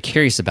I'm very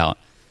curious about,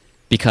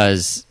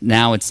 because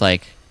now it's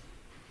like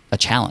a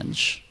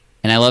challenge.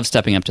 And I love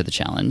stepping up to the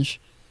challenge.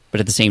 But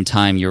at the same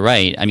time, you're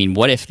right. I mean,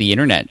 what if the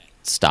internet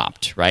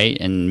stopped, right?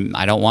 And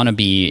I don't want to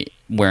be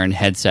wearing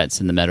headsets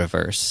in the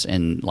metaverse,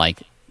 and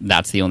like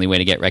that's the only way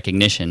to get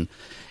recognition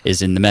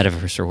is in the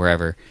metaverse or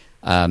wherever.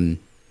 Then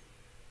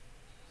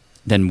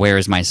where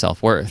is my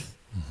self-worth?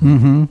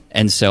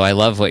 And so I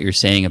love what you're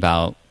saying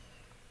about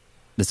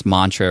this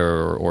mantra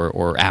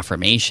or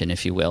affirmation,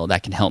 if you will,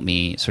 that can help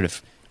me sort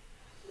of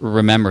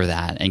remember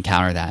that and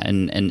counter that.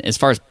 And as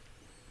far as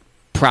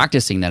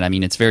practicing that, I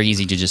mean, it's very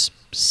easy to just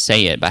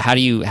say it, but how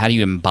do you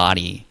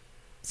embody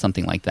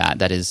something like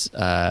that is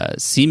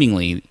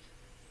seemingly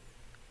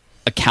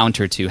a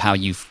counter to how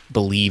you've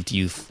believed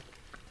you've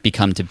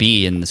become to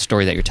be in the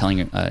story that you're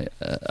telling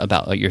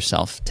about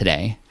yourself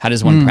today? How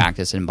does one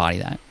practice and embody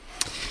that?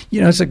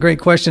 It's a great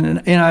question.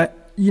 And I,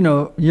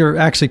 you're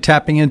actually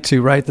tapping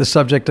into, right, the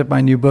subject of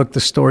my new book, The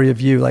Story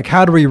of You. Like,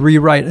 how do we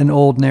rewrite an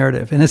old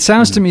narrative? And it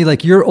sounds to me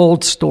like your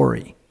old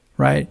story,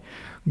 right?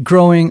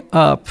 Growing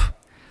up.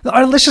 All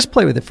right, let's just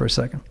play with it for a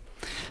second.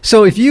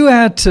 So if you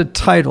had to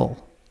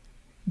title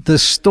the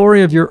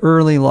story of your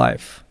early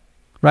life,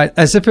 right,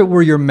 as if it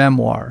were your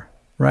memoir,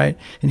 right?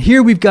 And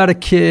here we've got a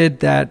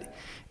kid that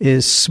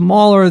is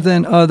smaller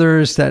than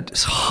others,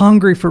 that's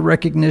hungry for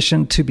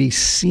recognition, to be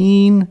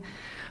seen,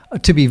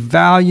 to be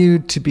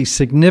valued, to be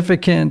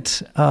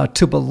significant,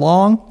 to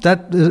belong.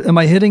 Am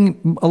I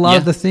hitting a lot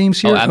of the themes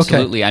here? Oh,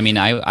 absolutely. Okay. I mean,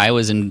 I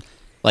was in,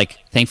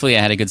 thankfully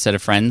I had a good set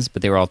of friends,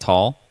 but they were all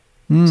tall.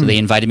 So they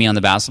invited me on the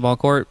basketball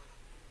court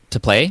to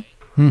play,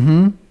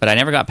 but I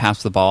never got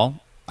past the ball.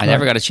 I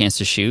never got a chance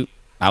to shoot.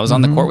 I was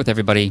on the court with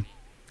everybody,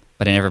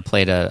 but I never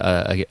played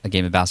a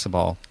game of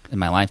basketball in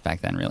my life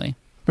back then, really.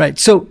 Right.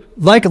 So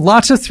like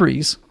lots of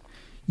threes,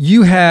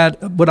 you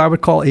had what I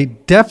would call a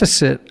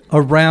deficit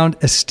around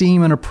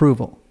esteem and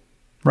approval,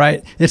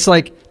 right? It's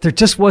like there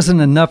just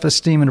wasn't enough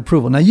esteem and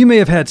approval. Now, you may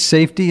have had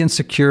safety and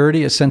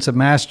security, a sense of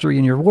mastery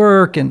in your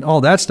work and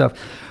all that stuff,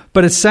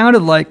 but it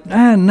sounded like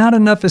not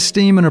enough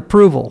esteem and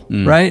approval,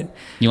 right?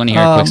 You want to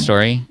hear a quick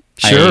story?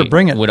 Sure,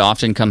 bring it. I would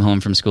often come home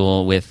from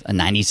school with a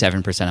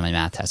 97% on my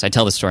math test. I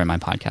tell the story on my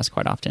podcast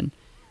quite often.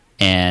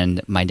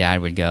 And my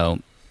dad would go,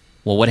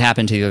 well, what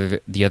happened to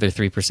the other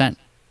 3%?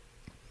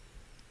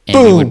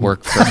 And we would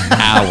work for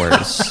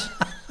hours.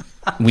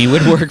 We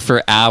would work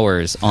for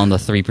hours on the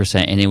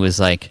 3%, and it was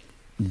like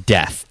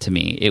death to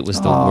me. It was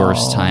the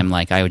worst time.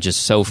 Like, I was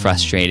just so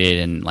frustrated,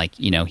 and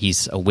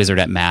he's a wizard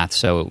at math,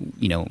 so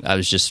I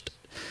was just,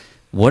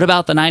 what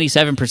about the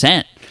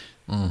 97%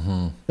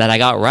 that I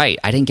got right?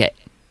 I didn't get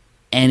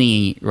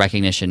any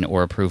recognition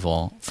or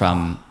approval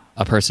from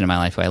a person in my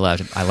life who I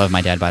loved. I love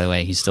my dad, by the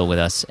way. He's still with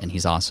us, and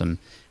he's awesome.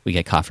 We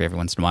get coffee every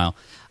once in a while.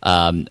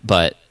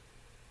 But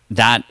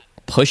that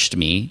pushed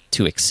me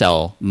to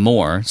excel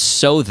more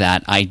so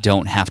that I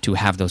don't have to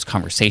have those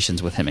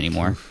conversations with him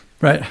anymore.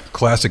 Right.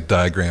 Classic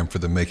diagram for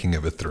the making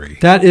of a 3.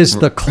 That is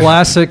the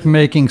classic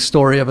making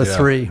story of a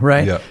 3,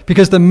 right? Yeah.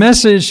 Because the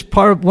message,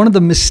 one of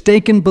the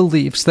mistaken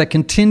beliefs that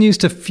continues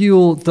to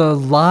fuel the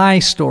lie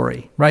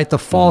story, right? The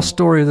false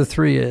story of the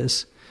 3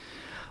 is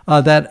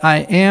that I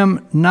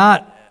am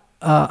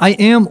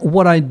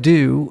what I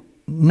do,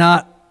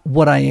 not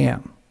what I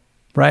am.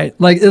 Right?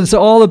 Like, it's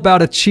all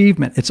about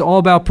achievement. It's all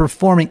about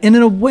performing. And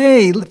in a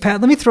way,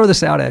 Pat, let me throw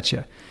this out at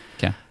you.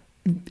 Okay.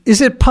 Is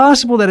it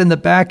possible that in the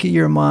back of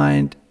your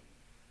mind,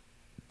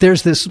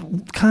 there's this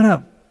kind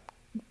of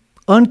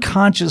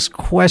unconscious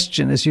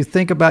question as you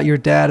think about your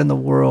dad in the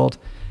world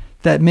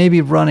that may be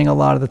running a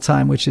lot of the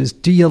time, which is,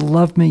 do you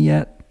love me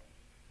yet?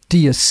 Do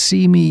you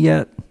see me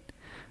yet?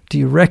 Do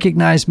you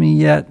recognize me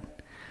yet?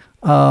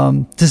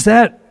 Does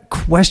that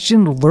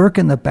question lurk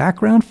in the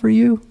background for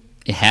you?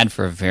 It had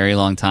for a very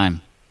long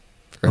time.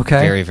 For a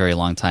very, very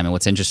long time. And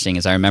what's interesting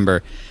is I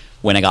remember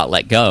when I got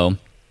let go,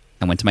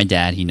 I went to my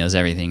dad. He knows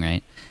everything,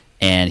 right?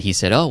 And he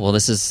said, oh, well,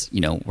 this is,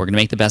 we're going to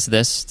make the best of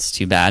this. It's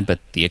too bad, but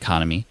the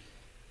economy.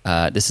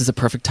 This is a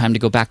perfect time to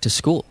go back to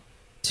school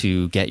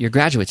to get your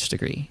graduate's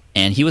degree.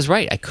 And he was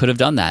right. I could have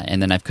done that.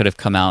 And then I could have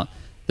come out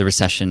the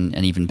recession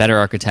an even better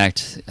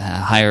architect,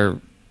 higher,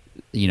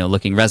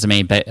 looking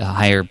resume,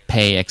 higher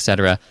pay,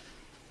 etc.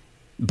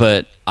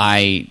 But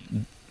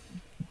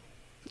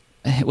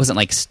it wasn't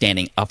like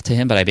standing up to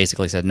him, but I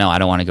basically said, no, I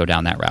don't want to go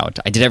down that route.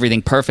 I did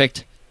everything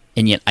perfect,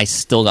 and yet I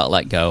still got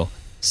let go.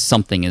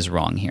 Something is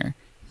wrong here.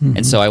 Mm-hmm.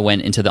 And so I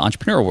went into the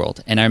entrepreneur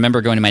world. And I remember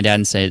going to my dad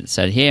and said,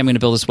 hey, I'm going to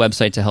build this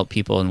website to help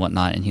people and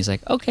whatnot. And he's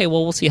like, okay,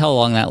 well, we'll see how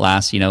long that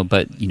lasts,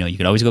 but, you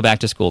can always go back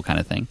to school kind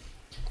of thing.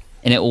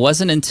 And it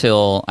wasn't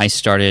until I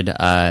started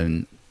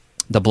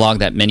the blog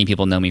that many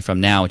people know me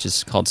from now, which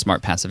is called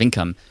Smart Passive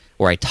Income,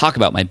 where I talk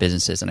about my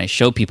businesses and I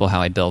show people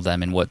how I build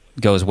them and what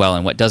goes well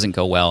and what doesn't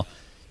go well.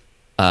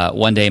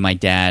 One day my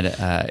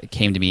dad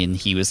came to me and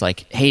he was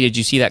like, hey, did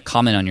you see that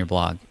comment on your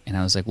blog? And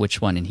I was like,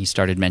 which one? And he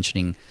started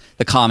mentioning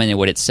the comment and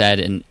what it said.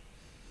 And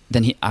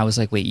then I was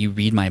like, wait, you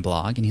read my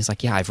blog? And he's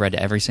like, yeah, I've read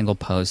every single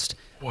post.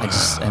 Wow.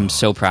 I'm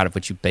so proud of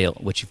what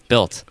you've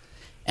built.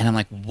 And I'm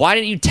like, why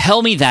didn't you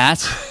tell me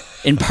that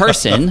in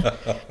person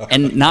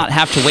and not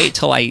have to wait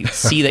till I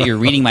see that you're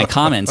reading my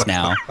comments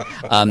now?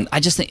 I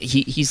just think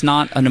he's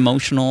not an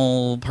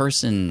emotional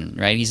person,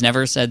 right? He's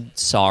never said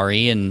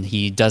sorry, and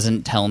he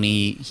doesn't tell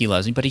me he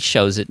loves me, but he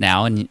shows it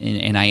now,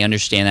 and I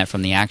understand that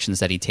from the actions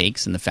that he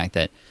takes and the fact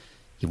that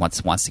he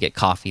wants to get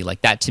coffee.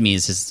 Like, that to me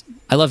is his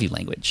I love you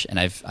language, and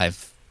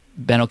I've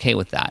been okay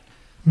with that.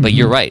 Mm-hmm. But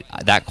you're right.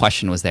 That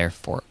question was there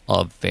for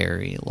a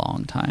very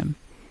long time.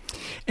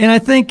 And I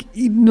think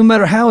no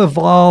matter how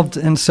evolved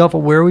and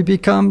self-aware we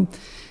become,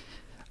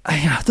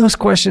 those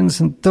questions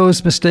and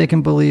those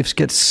mistaken beliefs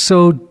get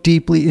so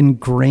deeply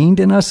ingrained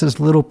in us as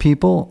little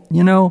people,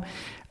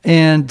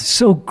 and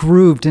so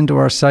grooved into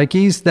our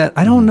psyches that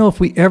I don't know if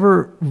we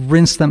ever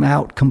rinse them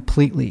out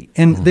completely.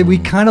 And that we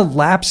kind of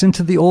lapse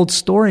into the old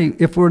story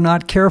if we're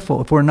not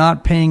careful, if we're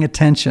not paying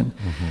attention.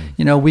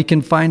 Mm-hmm. We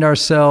can find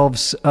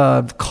ourselves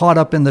caught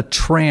up in the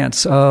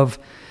trance of,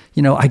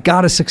 I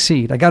got to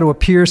succeed. I got to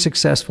appear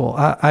successful.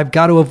 I've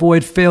got to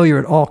avoid failure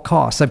at all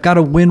costs. I've got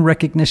to win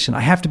recognition. I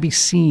have to be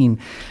seen.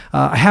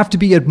 I have to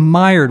be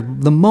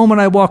admired the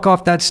moment I walk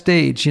off that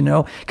stage,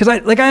 Because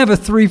I have a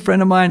 3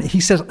 friend of mine.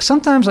 He says,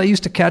 sometimes I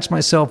used to catch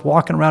myself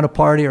walking around a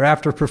party or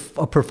after a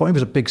performance. He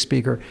was a big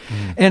speaker.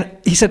 And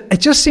he said,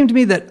 it just seemed to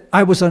me that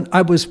I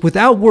was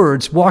without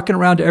words, walking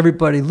around to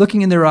everybody,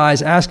 looking in their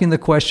eyes, asking the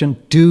question,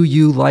 do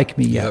you like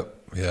me yet? Yep.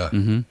 Yeah.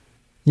 Mm-hmm.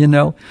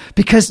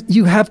 Because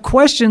you have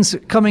questions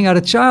coming out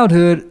of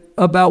childhood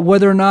about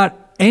whether or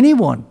not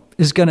anyone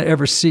is going to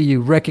ever see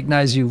you,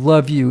 recognize you,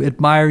 love you,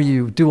 admire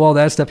you, do all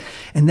that stuff.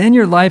 And then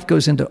your life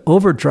goes into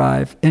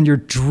overdrive and you're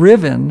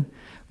driven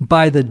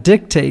by the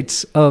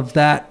dictates of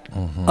that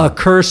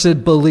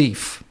accursed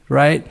belief,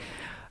 right?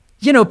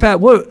 Pat,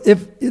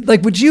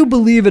 would you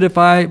believe it if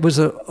I was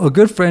a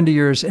good friend of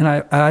yours and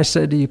I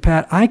said to you,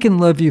 Pat, I can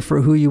love you for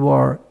who you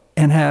are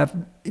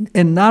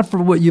and not for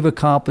what you've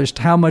accomplished,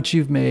 how much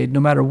you've made, no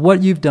matter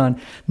what you've done.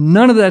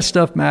 None of that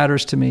stuff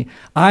matters to me.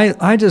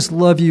 I just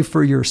love you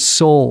for your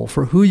soul,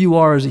 for who you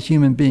are as a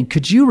human being.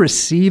 Could you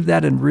receive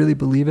that and really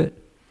believe it?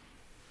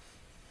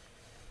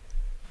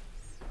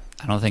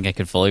 I don't think I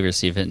could fully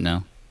receive it,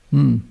 no.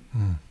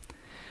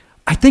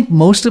 I think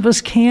most of us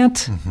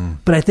can't,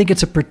 but I think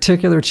it's a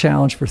particular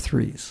challenge for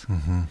 3s.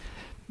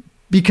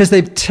 Because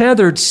they've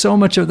tethered so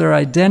much of their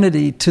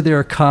identity to their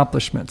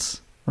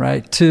accomplishments.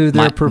 Right, to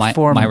their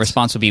performance. My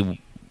response would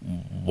be,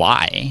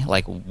 why?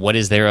 Like, what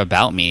is there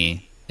about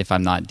me if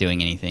I'm not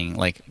doing anything?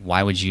 Like, why?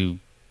 I would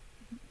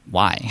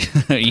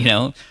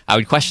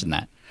question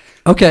that.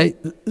 Okay,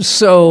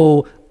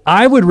 so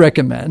I would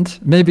recommend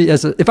maybe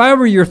if I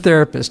were your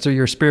therapist or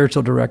your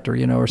spiritual director,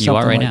 or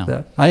something like now.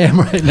 That. I am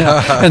right now,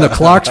 and the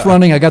clock's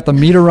running. I got the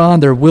meter on.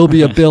 There will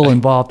be a bill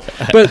involved.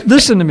 But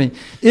listen to me.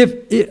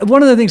 If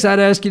one of the things I'd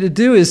ask you to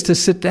do is to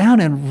sit down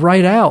and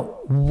write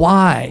out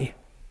why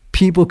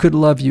people could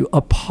love you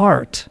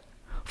apart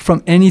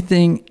from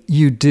anything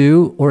you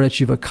do or that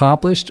you've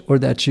accomplished or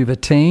that you've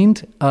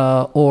attained,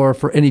 or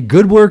for any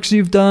good works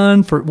you've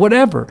done, for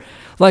whatever.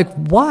 Like,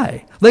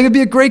 why? Like, it'd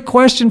be a great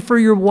question for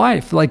your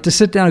wife, like to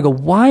sit down and go,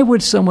 why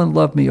would someone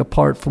love me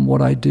apart from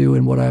what I do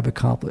and what I've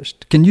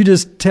accomplished? Can you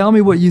just tell me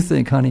what you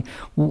think, honey?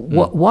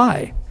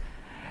 Why?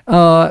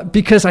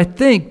 Because I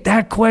think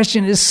that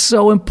question is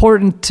so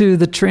important to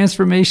the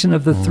transformation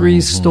of the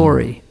Threes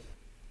story,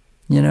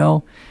 you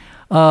know?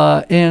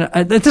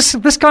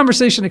 This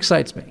conversation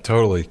excites me.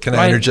 Totally. Can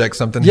I interject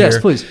something here? Yes,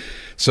 please.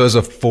 So as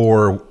a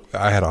 4,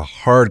 I had a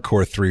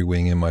hardcore 3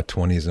 wing in my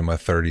 20s and my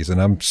 30s, and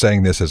I'm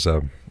saying this as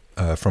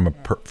from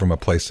a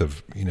place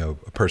of, you know,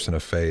 a person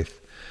of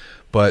faith.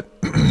 But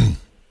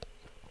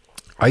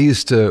I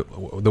used to,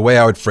 the way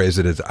I would phrase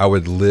it is, I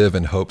would live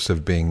in hopes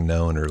of being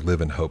known or live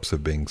in hopes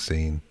of being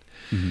seen.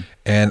 Mm-hmm.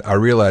 And I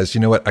realized,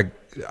 you know what,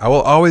 I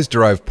will always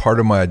derive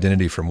part of my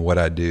identity from what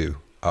I do.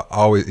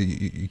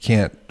 You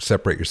can't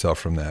separate yourself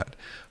from that.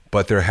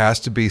 But there has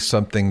to be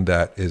something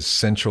that is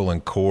central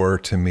and core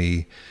to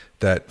me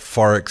that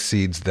far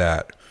exceeds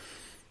that,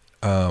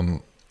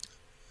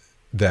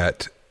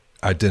 that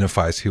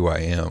identifies who I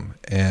am.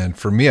 And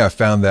for me, I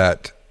found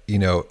that, you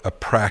know, a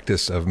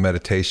practice of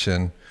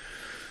meditation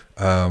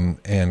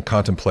and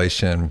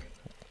contemplation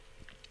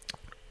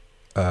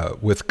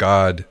with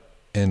God,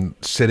 and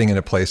sitting in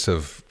a place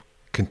of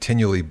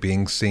continually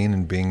being seen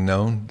and being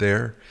known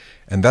there.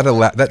 And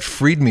that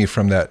freed me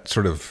from that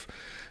sort of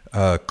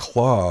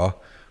claw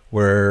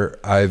where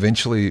I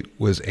eventually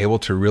was able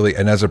to really,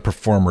 and as a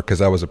performer,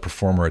 because I was a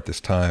performer at this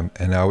time,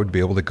 and I would be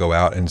able to go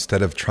out, and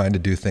instead of trying to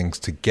do things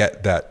to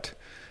get that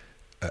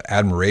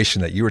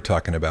admiration that you were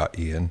talking about,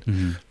 Ian,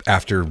 mm-hmm.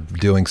 after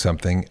doing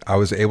something, I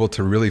was able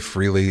to really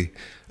freely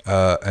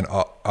and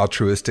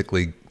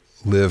altruistically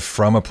live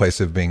from a place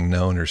of being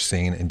known or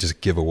seen and just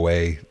give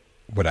away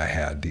what I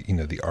had,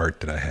 the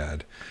art that I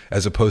had,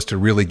 as opposed to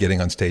really getting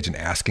on stage and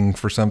asking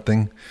for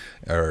something,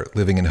 or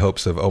living in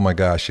hopes of, oh my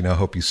gosh, I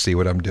hope you see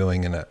what I'm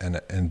doing,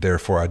 and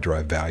therefore I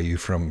derive value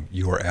from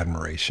your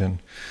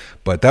admiration.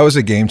 But that was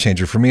a game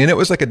changer for me, and it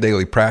was like a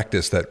daily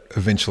practice that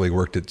eventually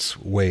worked its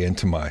way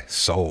into my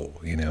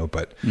soul,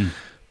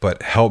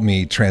 but helped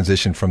me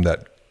transition from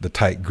the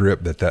tight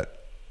grip that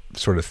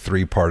sort of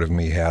 3 part of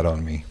me had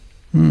on me.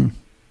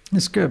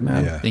 That's good,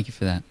 man. Yeah. Thank you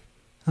for that.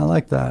 I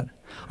like that.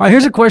 All right,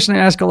 here's a question I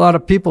ask a lot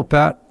of people,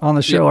 Pat, on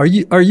the show.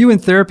 Yep. Are you in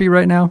therapy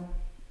right now?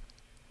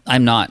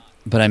 I'm not,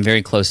 but I'm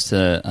very close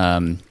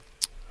to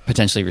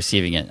potentially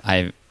receiving it.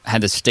 I've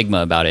had this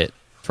stigma about it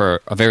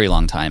for a very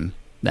long time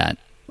that,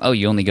 oh,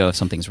 you only go if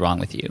something's wrong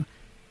with you.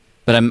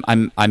 But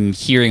I'm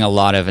hearing a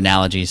lot of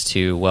analogies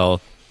to,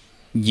 well,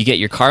 you get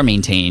your car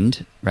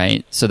maintained,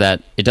 right, so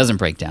that it doesn't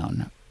break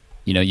down.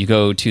 You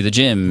go to the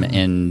gym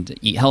and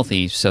eat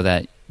healthy so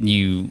that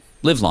you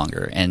live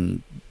longer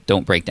and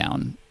don't break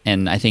down.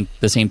 And I think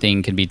the same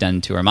thing can be done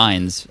to our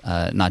minds,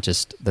 not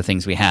just the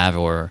things we have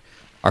or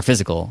our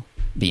physical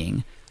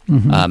being.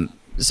 Mm-hmm.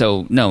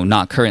 So no,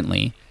 not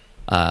currently.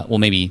 Well,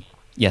 maybe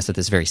yes at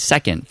this very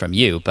second from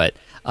you, but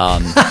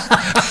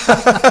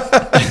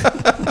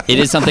it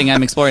is something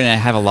I'm exploring. And I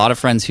have a lot of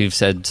friends who've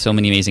said so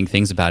many amazing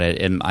things about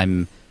it, and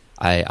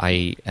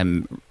I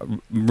am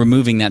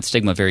removing that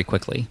stigma very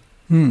quickly.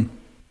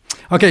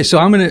 Okay, so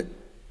I'm going to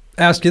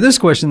ask you this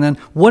question then.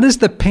 What is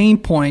the pain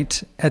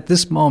point at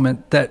this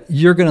moment that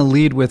you're going to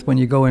lead with when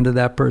you go into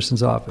that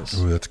person's office?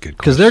 Ooh, that's a good question.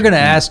 Because they're going to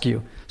ask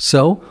you,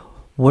 so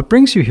what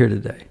brings you here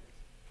today?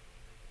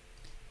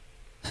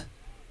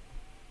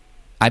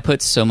 I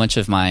put so much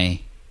of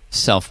my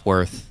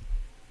self-worth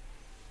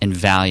and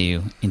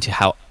value into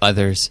how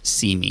others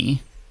see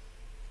me.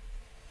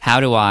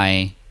 How do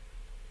I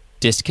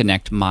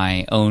disconnect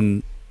my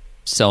own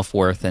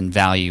self-worth and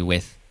value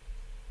with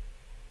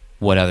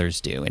what others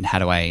do? And how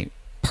do I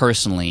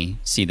personally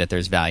see that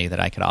there's value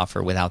that I could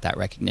offer without that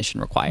recognition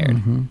required?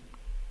 Mm-hmm.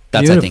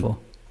 That's beautiful.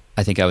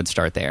 I think I would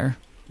start there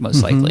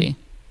most likely,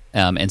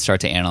 and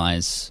start to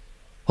analyze,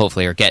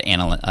 hopefully, or get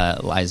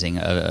analyzing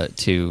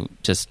to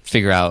just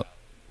figure out,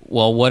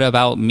 well, what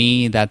about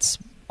me that's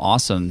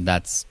awesome,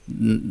 that's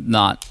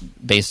not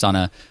based on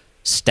a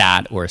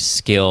stat or a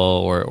skill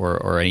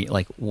or any,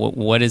 like,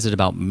 what is it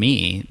about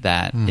me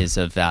that is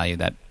of value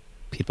that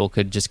people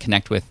could just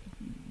connect with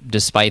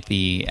despite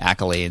the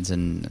accolades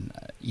and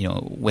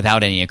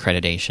without any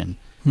accreditation.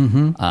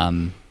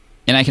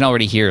 And I can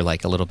already hear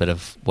like a little bit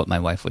of what my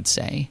wife would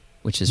say,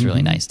 which is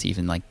really nice to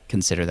even like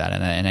consider that.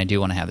 And I do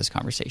want to have this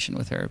conversation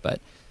with her.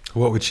 But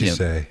what would she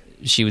say?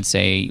 She would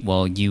say,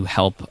 well, you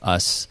help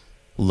us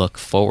look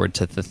forward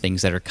to the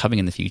things that are coming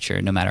in the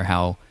future, no matter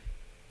how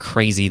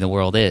crazy the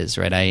world is,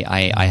 right?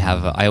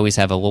 I always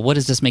have a, well, what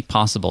does this make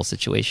possible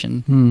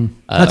situation?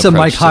 That's a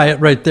Mike Hyatt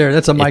right there.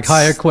 That's a Mike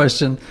Hyatt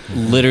question.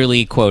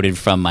 Literally quoted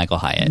from Michael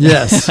Hyatt.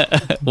 Yes.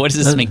 What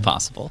does this make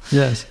possible?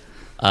 Yes.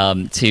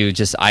 To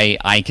just,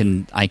 I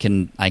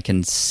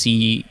can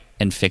see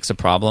and fix a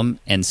problem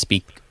and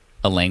speak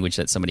a language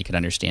that somebody could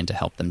understand to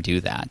help them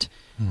do that.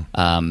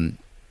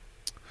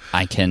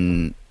 I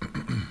can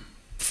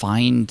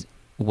find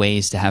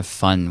ways to have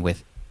fun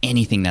with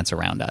anything that's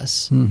around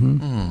us.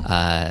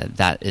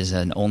 That is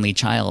an only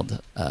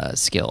child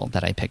skill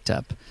that I picked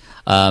up.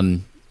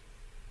 And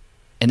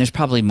there's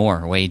probably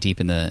more way deep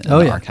in the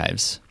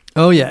archives.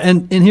 Oh, yeah.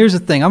 And here's the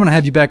thing. I'm going to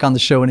have you back on the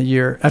show in a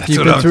year. After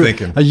you've been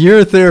through a year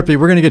of therapy,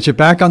 we're going to get you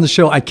back on the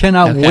show. I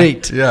cannot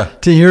wait to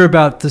hear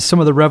about some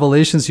of the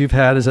revelations you've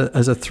had as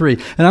a 3.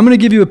 And I'm going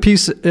to give you a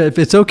piece, if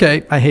it's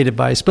okay. I hate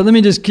advice, but let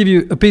me just give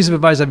you a piece of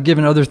advice I've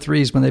given other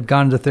 3s when they've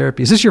gone into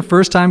therapy. Is this your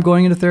first time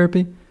going into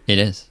therapy? It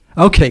is.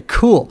 Okay,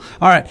 cool.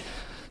 All right.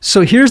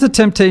 So here's the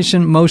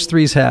temptation most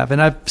 3s have. And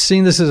I've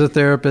seen this as a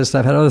therapist.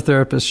 I've had other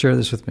therapists share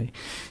this with me.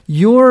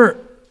 Your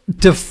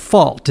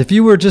default, if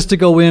you were just to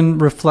go in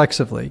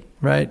reflexively,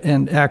 right,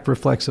 and act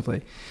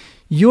reflexively,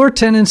 your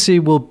tendency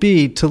will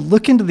be to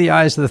look into the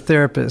eyes of the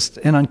therapist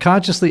and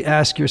unconsciously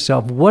ask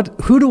yourself,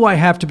 who do I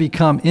have to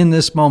become in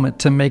this moment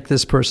to make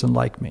this person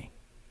like me?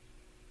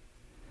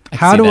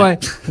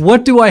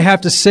 What do I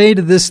have to say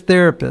to this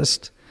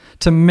therapist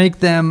to make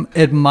them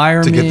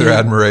admire me? To get their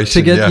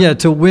admiration,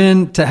 to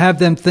win, to have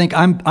them think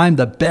I'm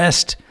the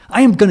best.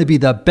 I am going to be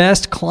the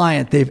best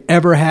client they've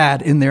ever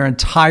had in their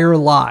entire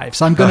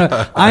lives. I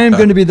am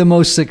going to be the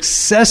most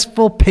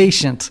successful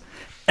patient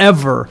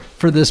ever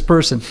for this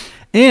person.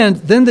 And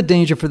then the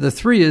danger for the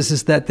 3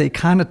 is that they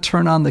kind of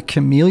turn on the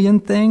chameleon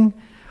thing,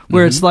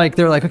 where it's like,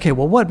 they're like, okay,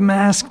 well, what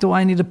mask do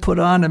I need to put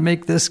on to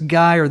make this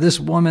guy or this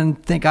woman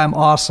think I'm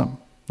awesome,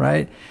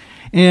 right?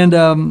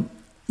 And,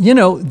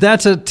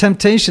 that's a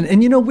temptation.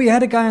 And, we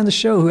had a guy on the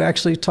show who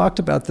actually talked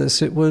about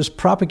this. It was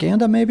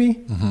propaganda, maybe?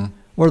 Mm-hmm.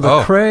 Or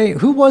Lecrae.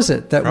 Who was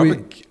it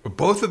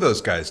both of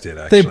those guys did,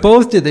 actually. They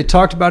both did. They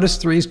talked about as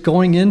 3s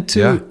going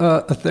into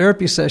a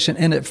therapy session,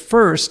 and at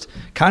first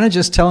kind of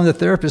just telling the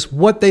therapist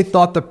what they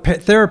thought the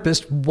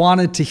therapist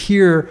wanted to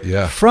hear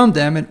from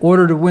them in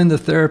order to win the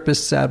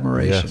therapist's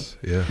admiration.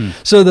 Yes. Yeah.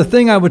 So the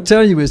thing I would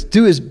tell you is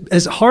do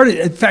as hard.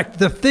 In fact,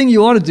 the thing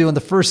you ought to do in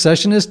the first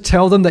session is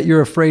tell them that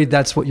you're afraid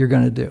that's what you're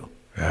going to do.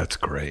 That's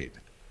great.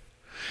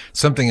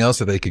 Something else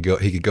that he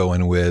could go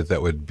in with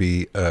that would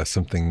be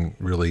something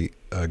really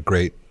a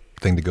great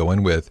thing to go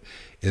in with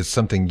is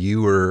something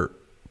you were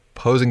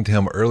posing to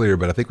him earlier,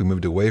 but I think we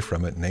moved away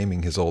from it,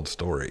 naming his old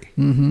story.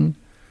 Mm-hmm.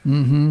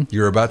 Mm-hmm.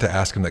 You were about to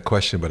ask him that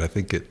question, but I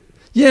think it...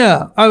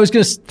 Yeah, I was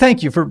going to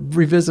thank you for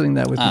revisiting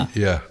that with me.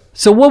 Yeah.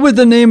 So what would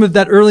the name of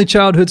that early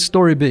childhood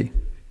story be?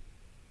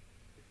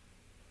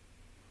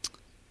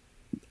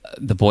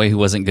 The Boy Who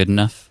Wasn't Good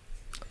Enough.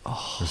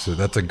 Oh. So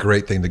that's a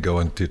great thing to go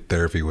into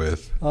therapy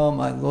with. Oh,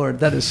 my Lord.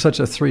 That is such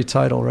a 3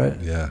 title, right?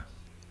 Yeah.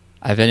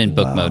 I've been in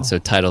book mode, so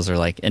titles are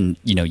like, and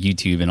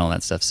YouTube and all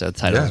that stuff. So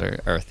titles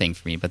are a thing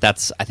for me. But I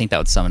think that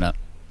would sum it up.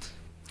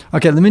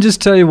 Okay, let me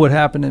just tell you what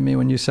happened to me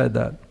when you said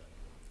that.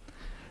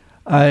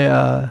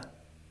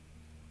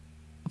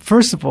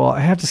 First of all,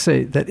 I have to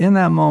say that in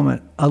that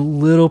moment, a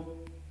little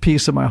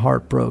piece of my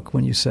heart broke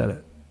when you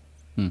said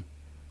it,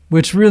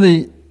 which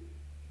really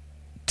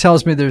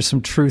tells me there's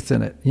some truth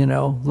in it.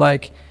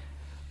 Like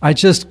I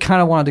just kind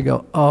of wanted to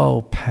go,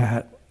 oh,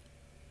 Pat,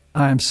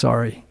 I'm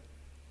sorry.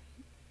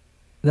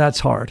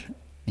 That's hard.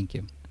 Thank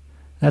you.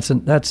 That's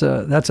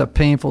a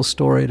painful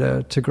story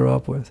to grow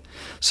up with.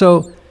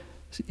 So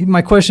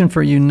my question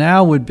for you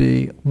now would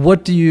be,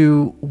 what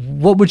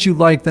would you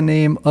like the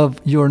name of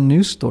your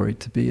new story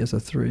to be as a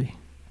 3?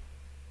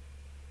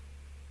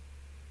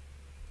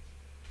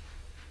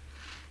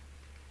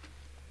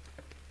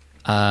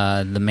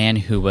 The Man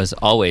Who Was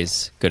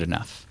Always Good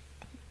Enough.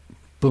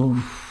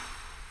 Boom.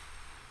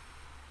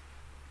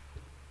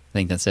 I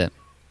think that's it.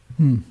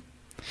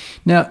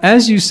 Now,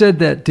 as you said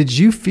that, did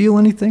you feel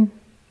anything?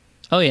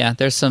 Oh yeah,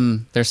 there's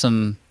some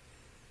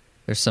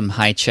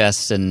high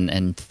chest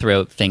and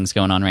throat things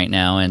going on right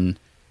now, and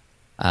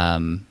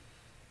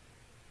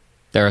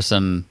there are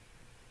some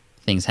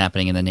things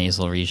happening in the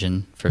nasal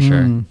region for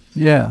sure.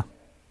 Yeah.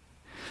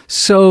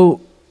 So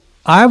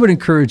I would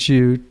encourage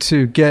you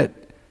to get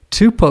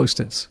 2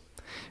 Post-its.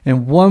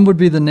 And one would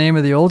be the name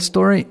of the old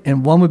story,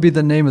 and one would be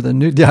the name of the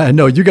new. Yeah, I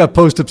know. You got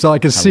Post-its, so I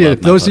can see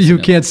it. Those of you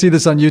who can't see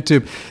this on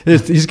YouTube,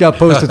 he's got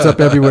Post-its up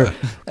everywhere.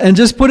 And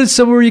just put it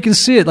somewhere you can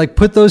see it. Like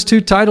put those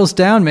 2 titles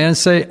down, man, and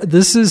say,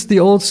 this is the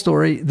old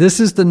story. This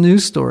is the new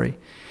story.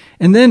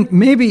 And then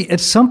maybe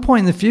at some point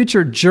in the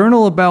future,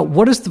 journal about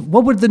what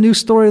would the new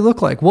story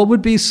look like? What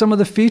would be some of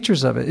the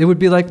features of it? It would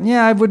be like,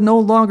 I would no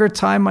longer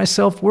tie my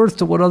self-worth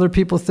to what other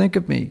people think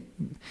of me.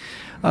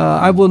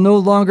 I will no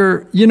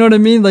longer, you know what I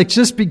mean? Like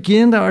just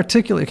begin to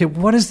articulate, okay,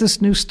 what is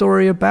this new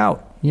story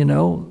about?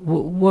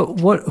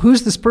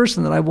 Who's this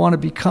person that I want to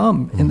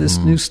become in this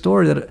new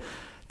story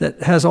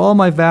that has all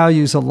my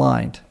values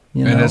aligned?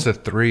 And as a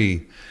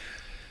 3,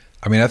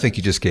 I mean, I think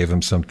you just gave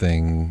him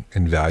something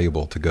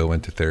invaluable to go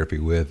into therapy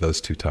with,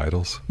 those 2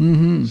 titles.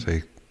 Mm-hmm. So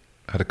you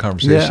had a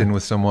conversation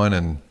with someone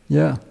and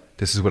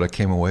this is what I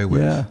came away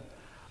with. Yeah.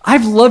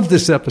 I've loved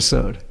this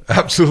episode.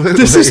 Absolutely.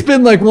 This has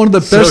been like one of the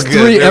best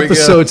 3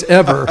 episodes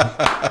ever.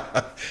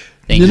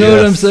 Thank you. Know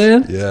what I'm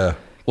saying? Yeah.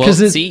 Well,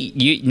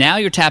 now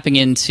you're tapping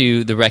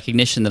into the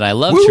recognition that I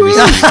love to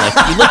receive.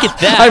 Like, you look at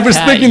that. I was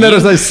Pat, thinking that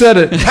as I said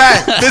it.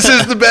 Pat, this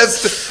is the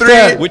best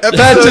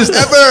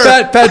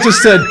Pat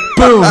just said,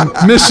 "Boom!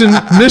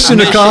 Mission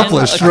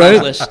accomplished."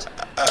 Right?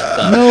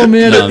 No,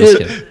 man.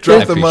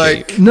 Drop the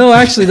mic. No,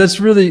 actually,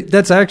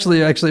 that's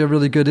actually a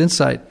really good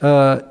insight.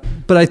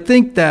 But I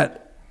think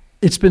that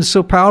it's been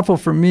so powerful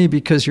for me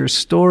because your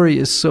story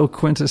is so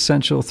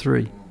quintessential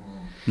 3.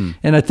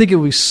 And I think it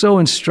was so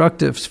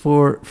instructive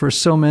for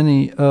so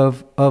many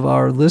of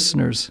our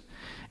listeners.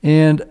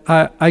 And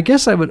I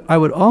guess I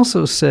would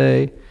also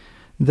say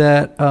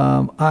that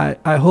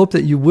I hope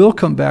that you will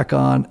come back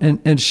on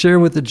and share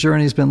what the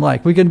journey's been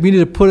like. We need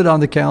to put it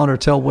on the calendar.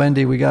 Tell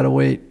Wendy we got to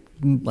wait.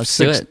 Let's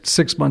do it.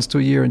 6 months to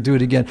a year and do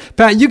it again.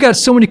 Pat, you got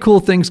so many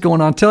cool things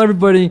going on. Tell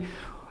everybody,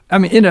 I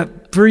mean, in a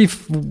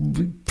brief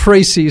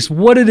précis,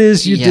 what it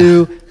is you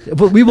do.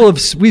 But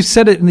we've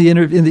said it in the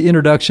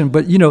introduction,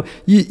 but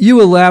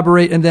you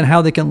elaborate and then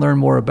how they can learn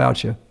more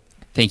about you.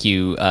 Thank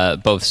you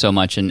both so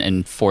much,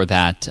 and for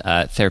that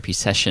therapy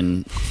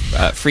session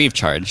free of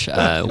charge,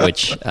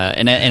 which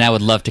and I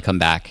would love to come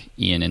back,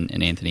 Ian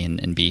and Anthony,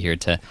 and be here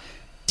to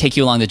take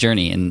you along the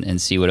journey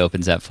and see what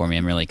opens up for me.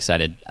 I'm really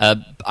excited.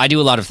 I do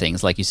a lot of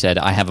things. Like you said,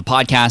 I have a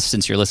podcast.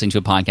 Since you're listening to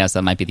a podcast,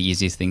 that might be the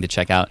easiest thing to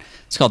check out.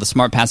 It's called the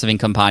Smart Passive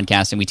Income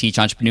Podcast, and we teach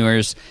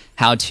entrepreneurs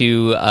how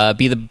to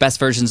be the best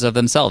versions of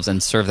themselves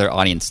and serve their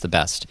audience the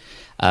best.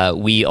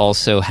 We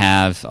also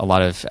have a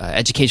lot of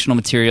educational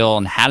material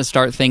on how to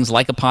start things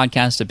like a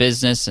podcast, a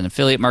business, and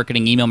affiliate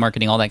marketing, email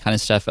marketing, all that kind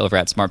of stuff over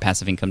at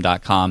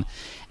smartpassiveincome.com.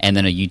 And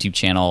then a YouTube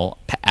channel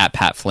at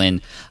Pat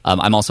Flynn.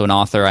 I'm also an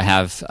author. I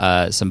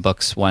have some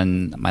books.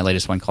 My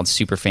latest one called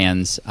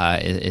Superfans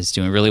is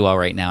doing really well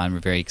right now. I'm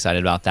very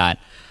excited about that.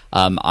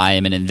 I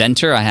am an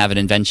inventor. I have an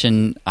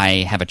invention.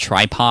 I have a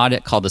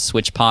tripod called the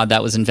Switch Pod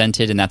that was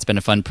invented, and that's been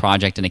a fun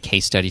project and a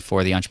case study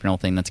for the entrepreneurial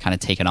thing that's kind of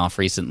taken off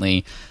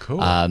recently. Cool.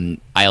 I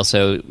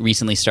also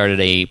recently started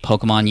a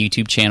Pokemon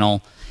YouTube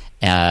channel.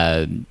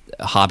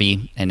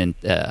 Hobby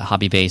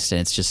based,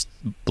 and it's just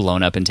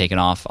blown up and taken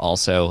off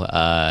also,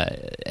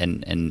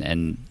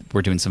 and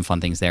we're doing some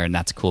fun things there, and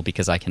that's cool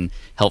because I can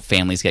help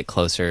families get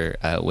closer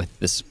with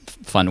this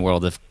fun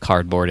world of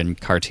cardboard and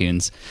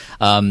cartoons.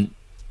 And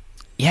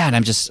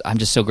I'm just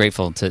so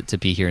grateful to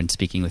be here and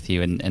speaking with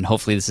you, and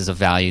hopefully this is of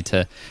value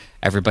to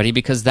everybody,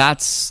 because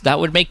that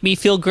would make me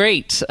feel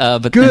great.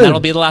 But then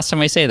that'll be the last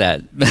time I say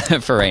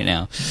that for right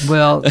now.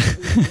 Well,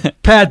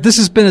 Pat, this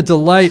has been a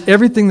delight.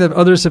 Everything that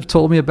others have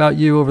told me about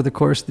you over the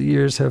course of the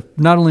years have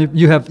not only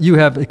you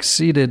have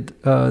exceeded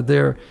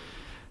their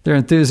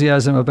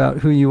enthusiasm about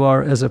who you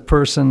are as a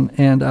person,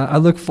 and I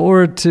look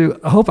forward to.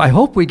 I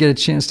hope we get a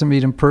chance to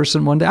meet in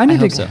person one day. I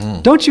hope so.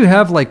 Don't you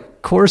have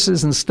like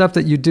courses and stuff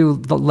that you do,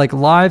 like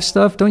live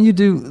stuff? Don't you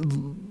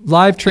do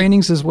live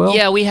trainings as well?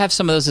 Yeah, we have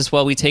some of those as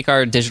well. We take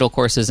our digital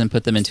courses and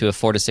put them into a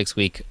 4 to 6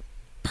 week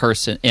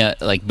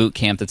like boot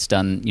camp that's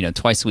done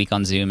twice a week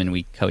on Zoom, and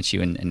we coach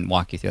you and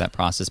walk you through that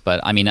process. But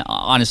I mean,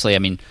 honestly,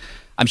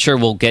 I'm sure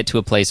we'll get to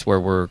a place where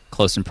we're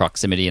close in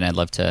proximity, and I'd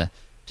love to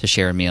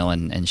share a meal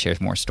and share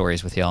more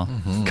stories with y'all.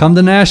 Mm-hmm. Come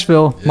to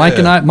Nashville.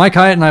 Yeah. Mike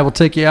Hyatt and I will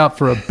take you out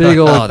for a big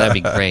old that'd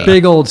be great.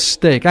 Big old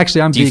steak.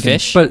 Actually, I'm vegan. Do you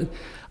fish? But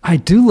I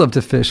do love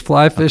to fish,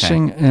 fly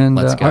fishing, and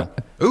let's go.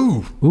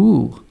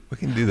 Ooh. We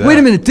can do that. Wait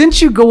a minute.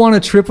 Didn't you go on a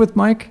trip with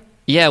Mike?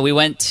 Yeah, we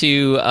went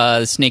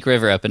to Snake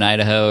River up in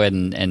Idaho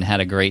and had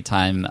a great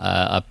time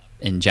up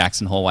in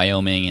Jackson Hole,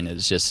 Wyoming, and it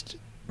was just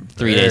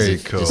 3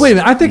 days. Cool. Wait a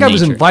minute. I think I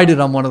was invited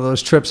on one of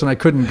those trips and I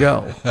couldn't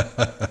go.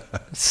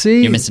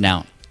 See? You're missing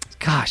out.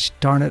 Gosh,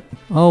 darn it.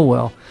 Oh,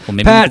 well. Well,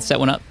 maybe we could set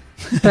one up.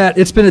 Pat,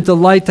 it's been a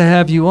delight to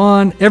have you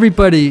on.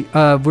 Everybody,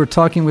 we're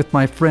talking with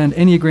my friend,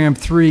 Enneagram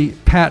 3,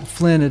 Pat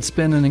Flynn. It's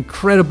been an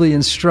incredibly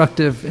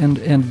instructive and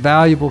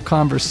valuable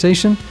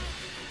conversation.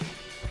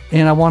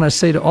 And I want to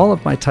say to all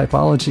of my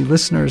typology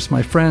listeners,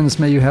 my friends,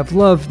 may you have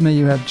love, may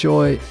you have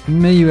joy,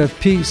 may you have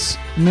peace,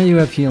 may you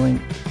have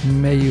healing,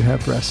 may you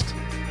have rest.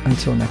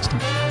 Until next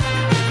time.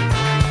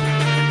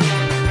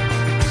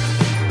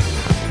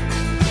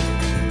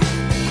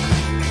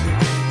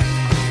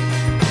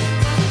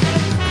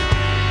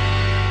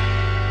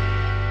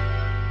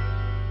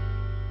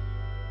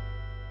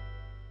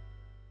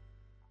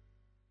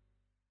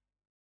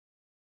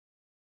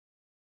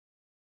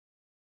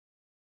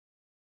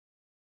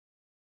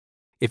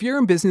 If you're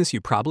in business,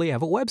 you probably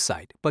have a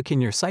website, but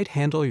can your site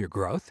handle your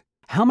growth?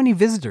 How many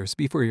visitors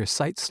before your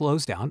site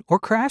slows down or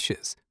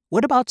crashes?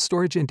 What about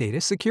storage and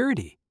data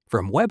security?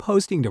 From web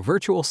hosting to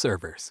virtual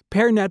servers,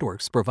 Pair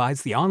Networks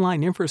provides the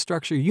online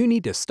infrastructure you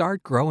need to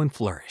start, grow, and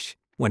flourish.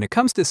 When it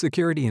comes to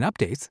security and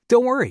updates,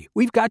 don't worry,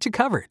 we've got you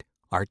covered.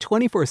 Our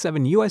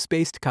 24/7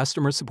 US-based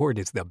customer support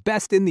is the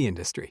best in the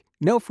industry.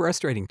 No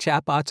frustrating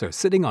chatbots or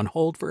sitting on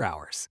hold for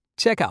hours.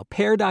 Check out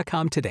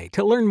pair.com today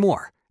to learn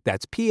more.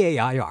 That's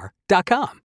PAIR.com.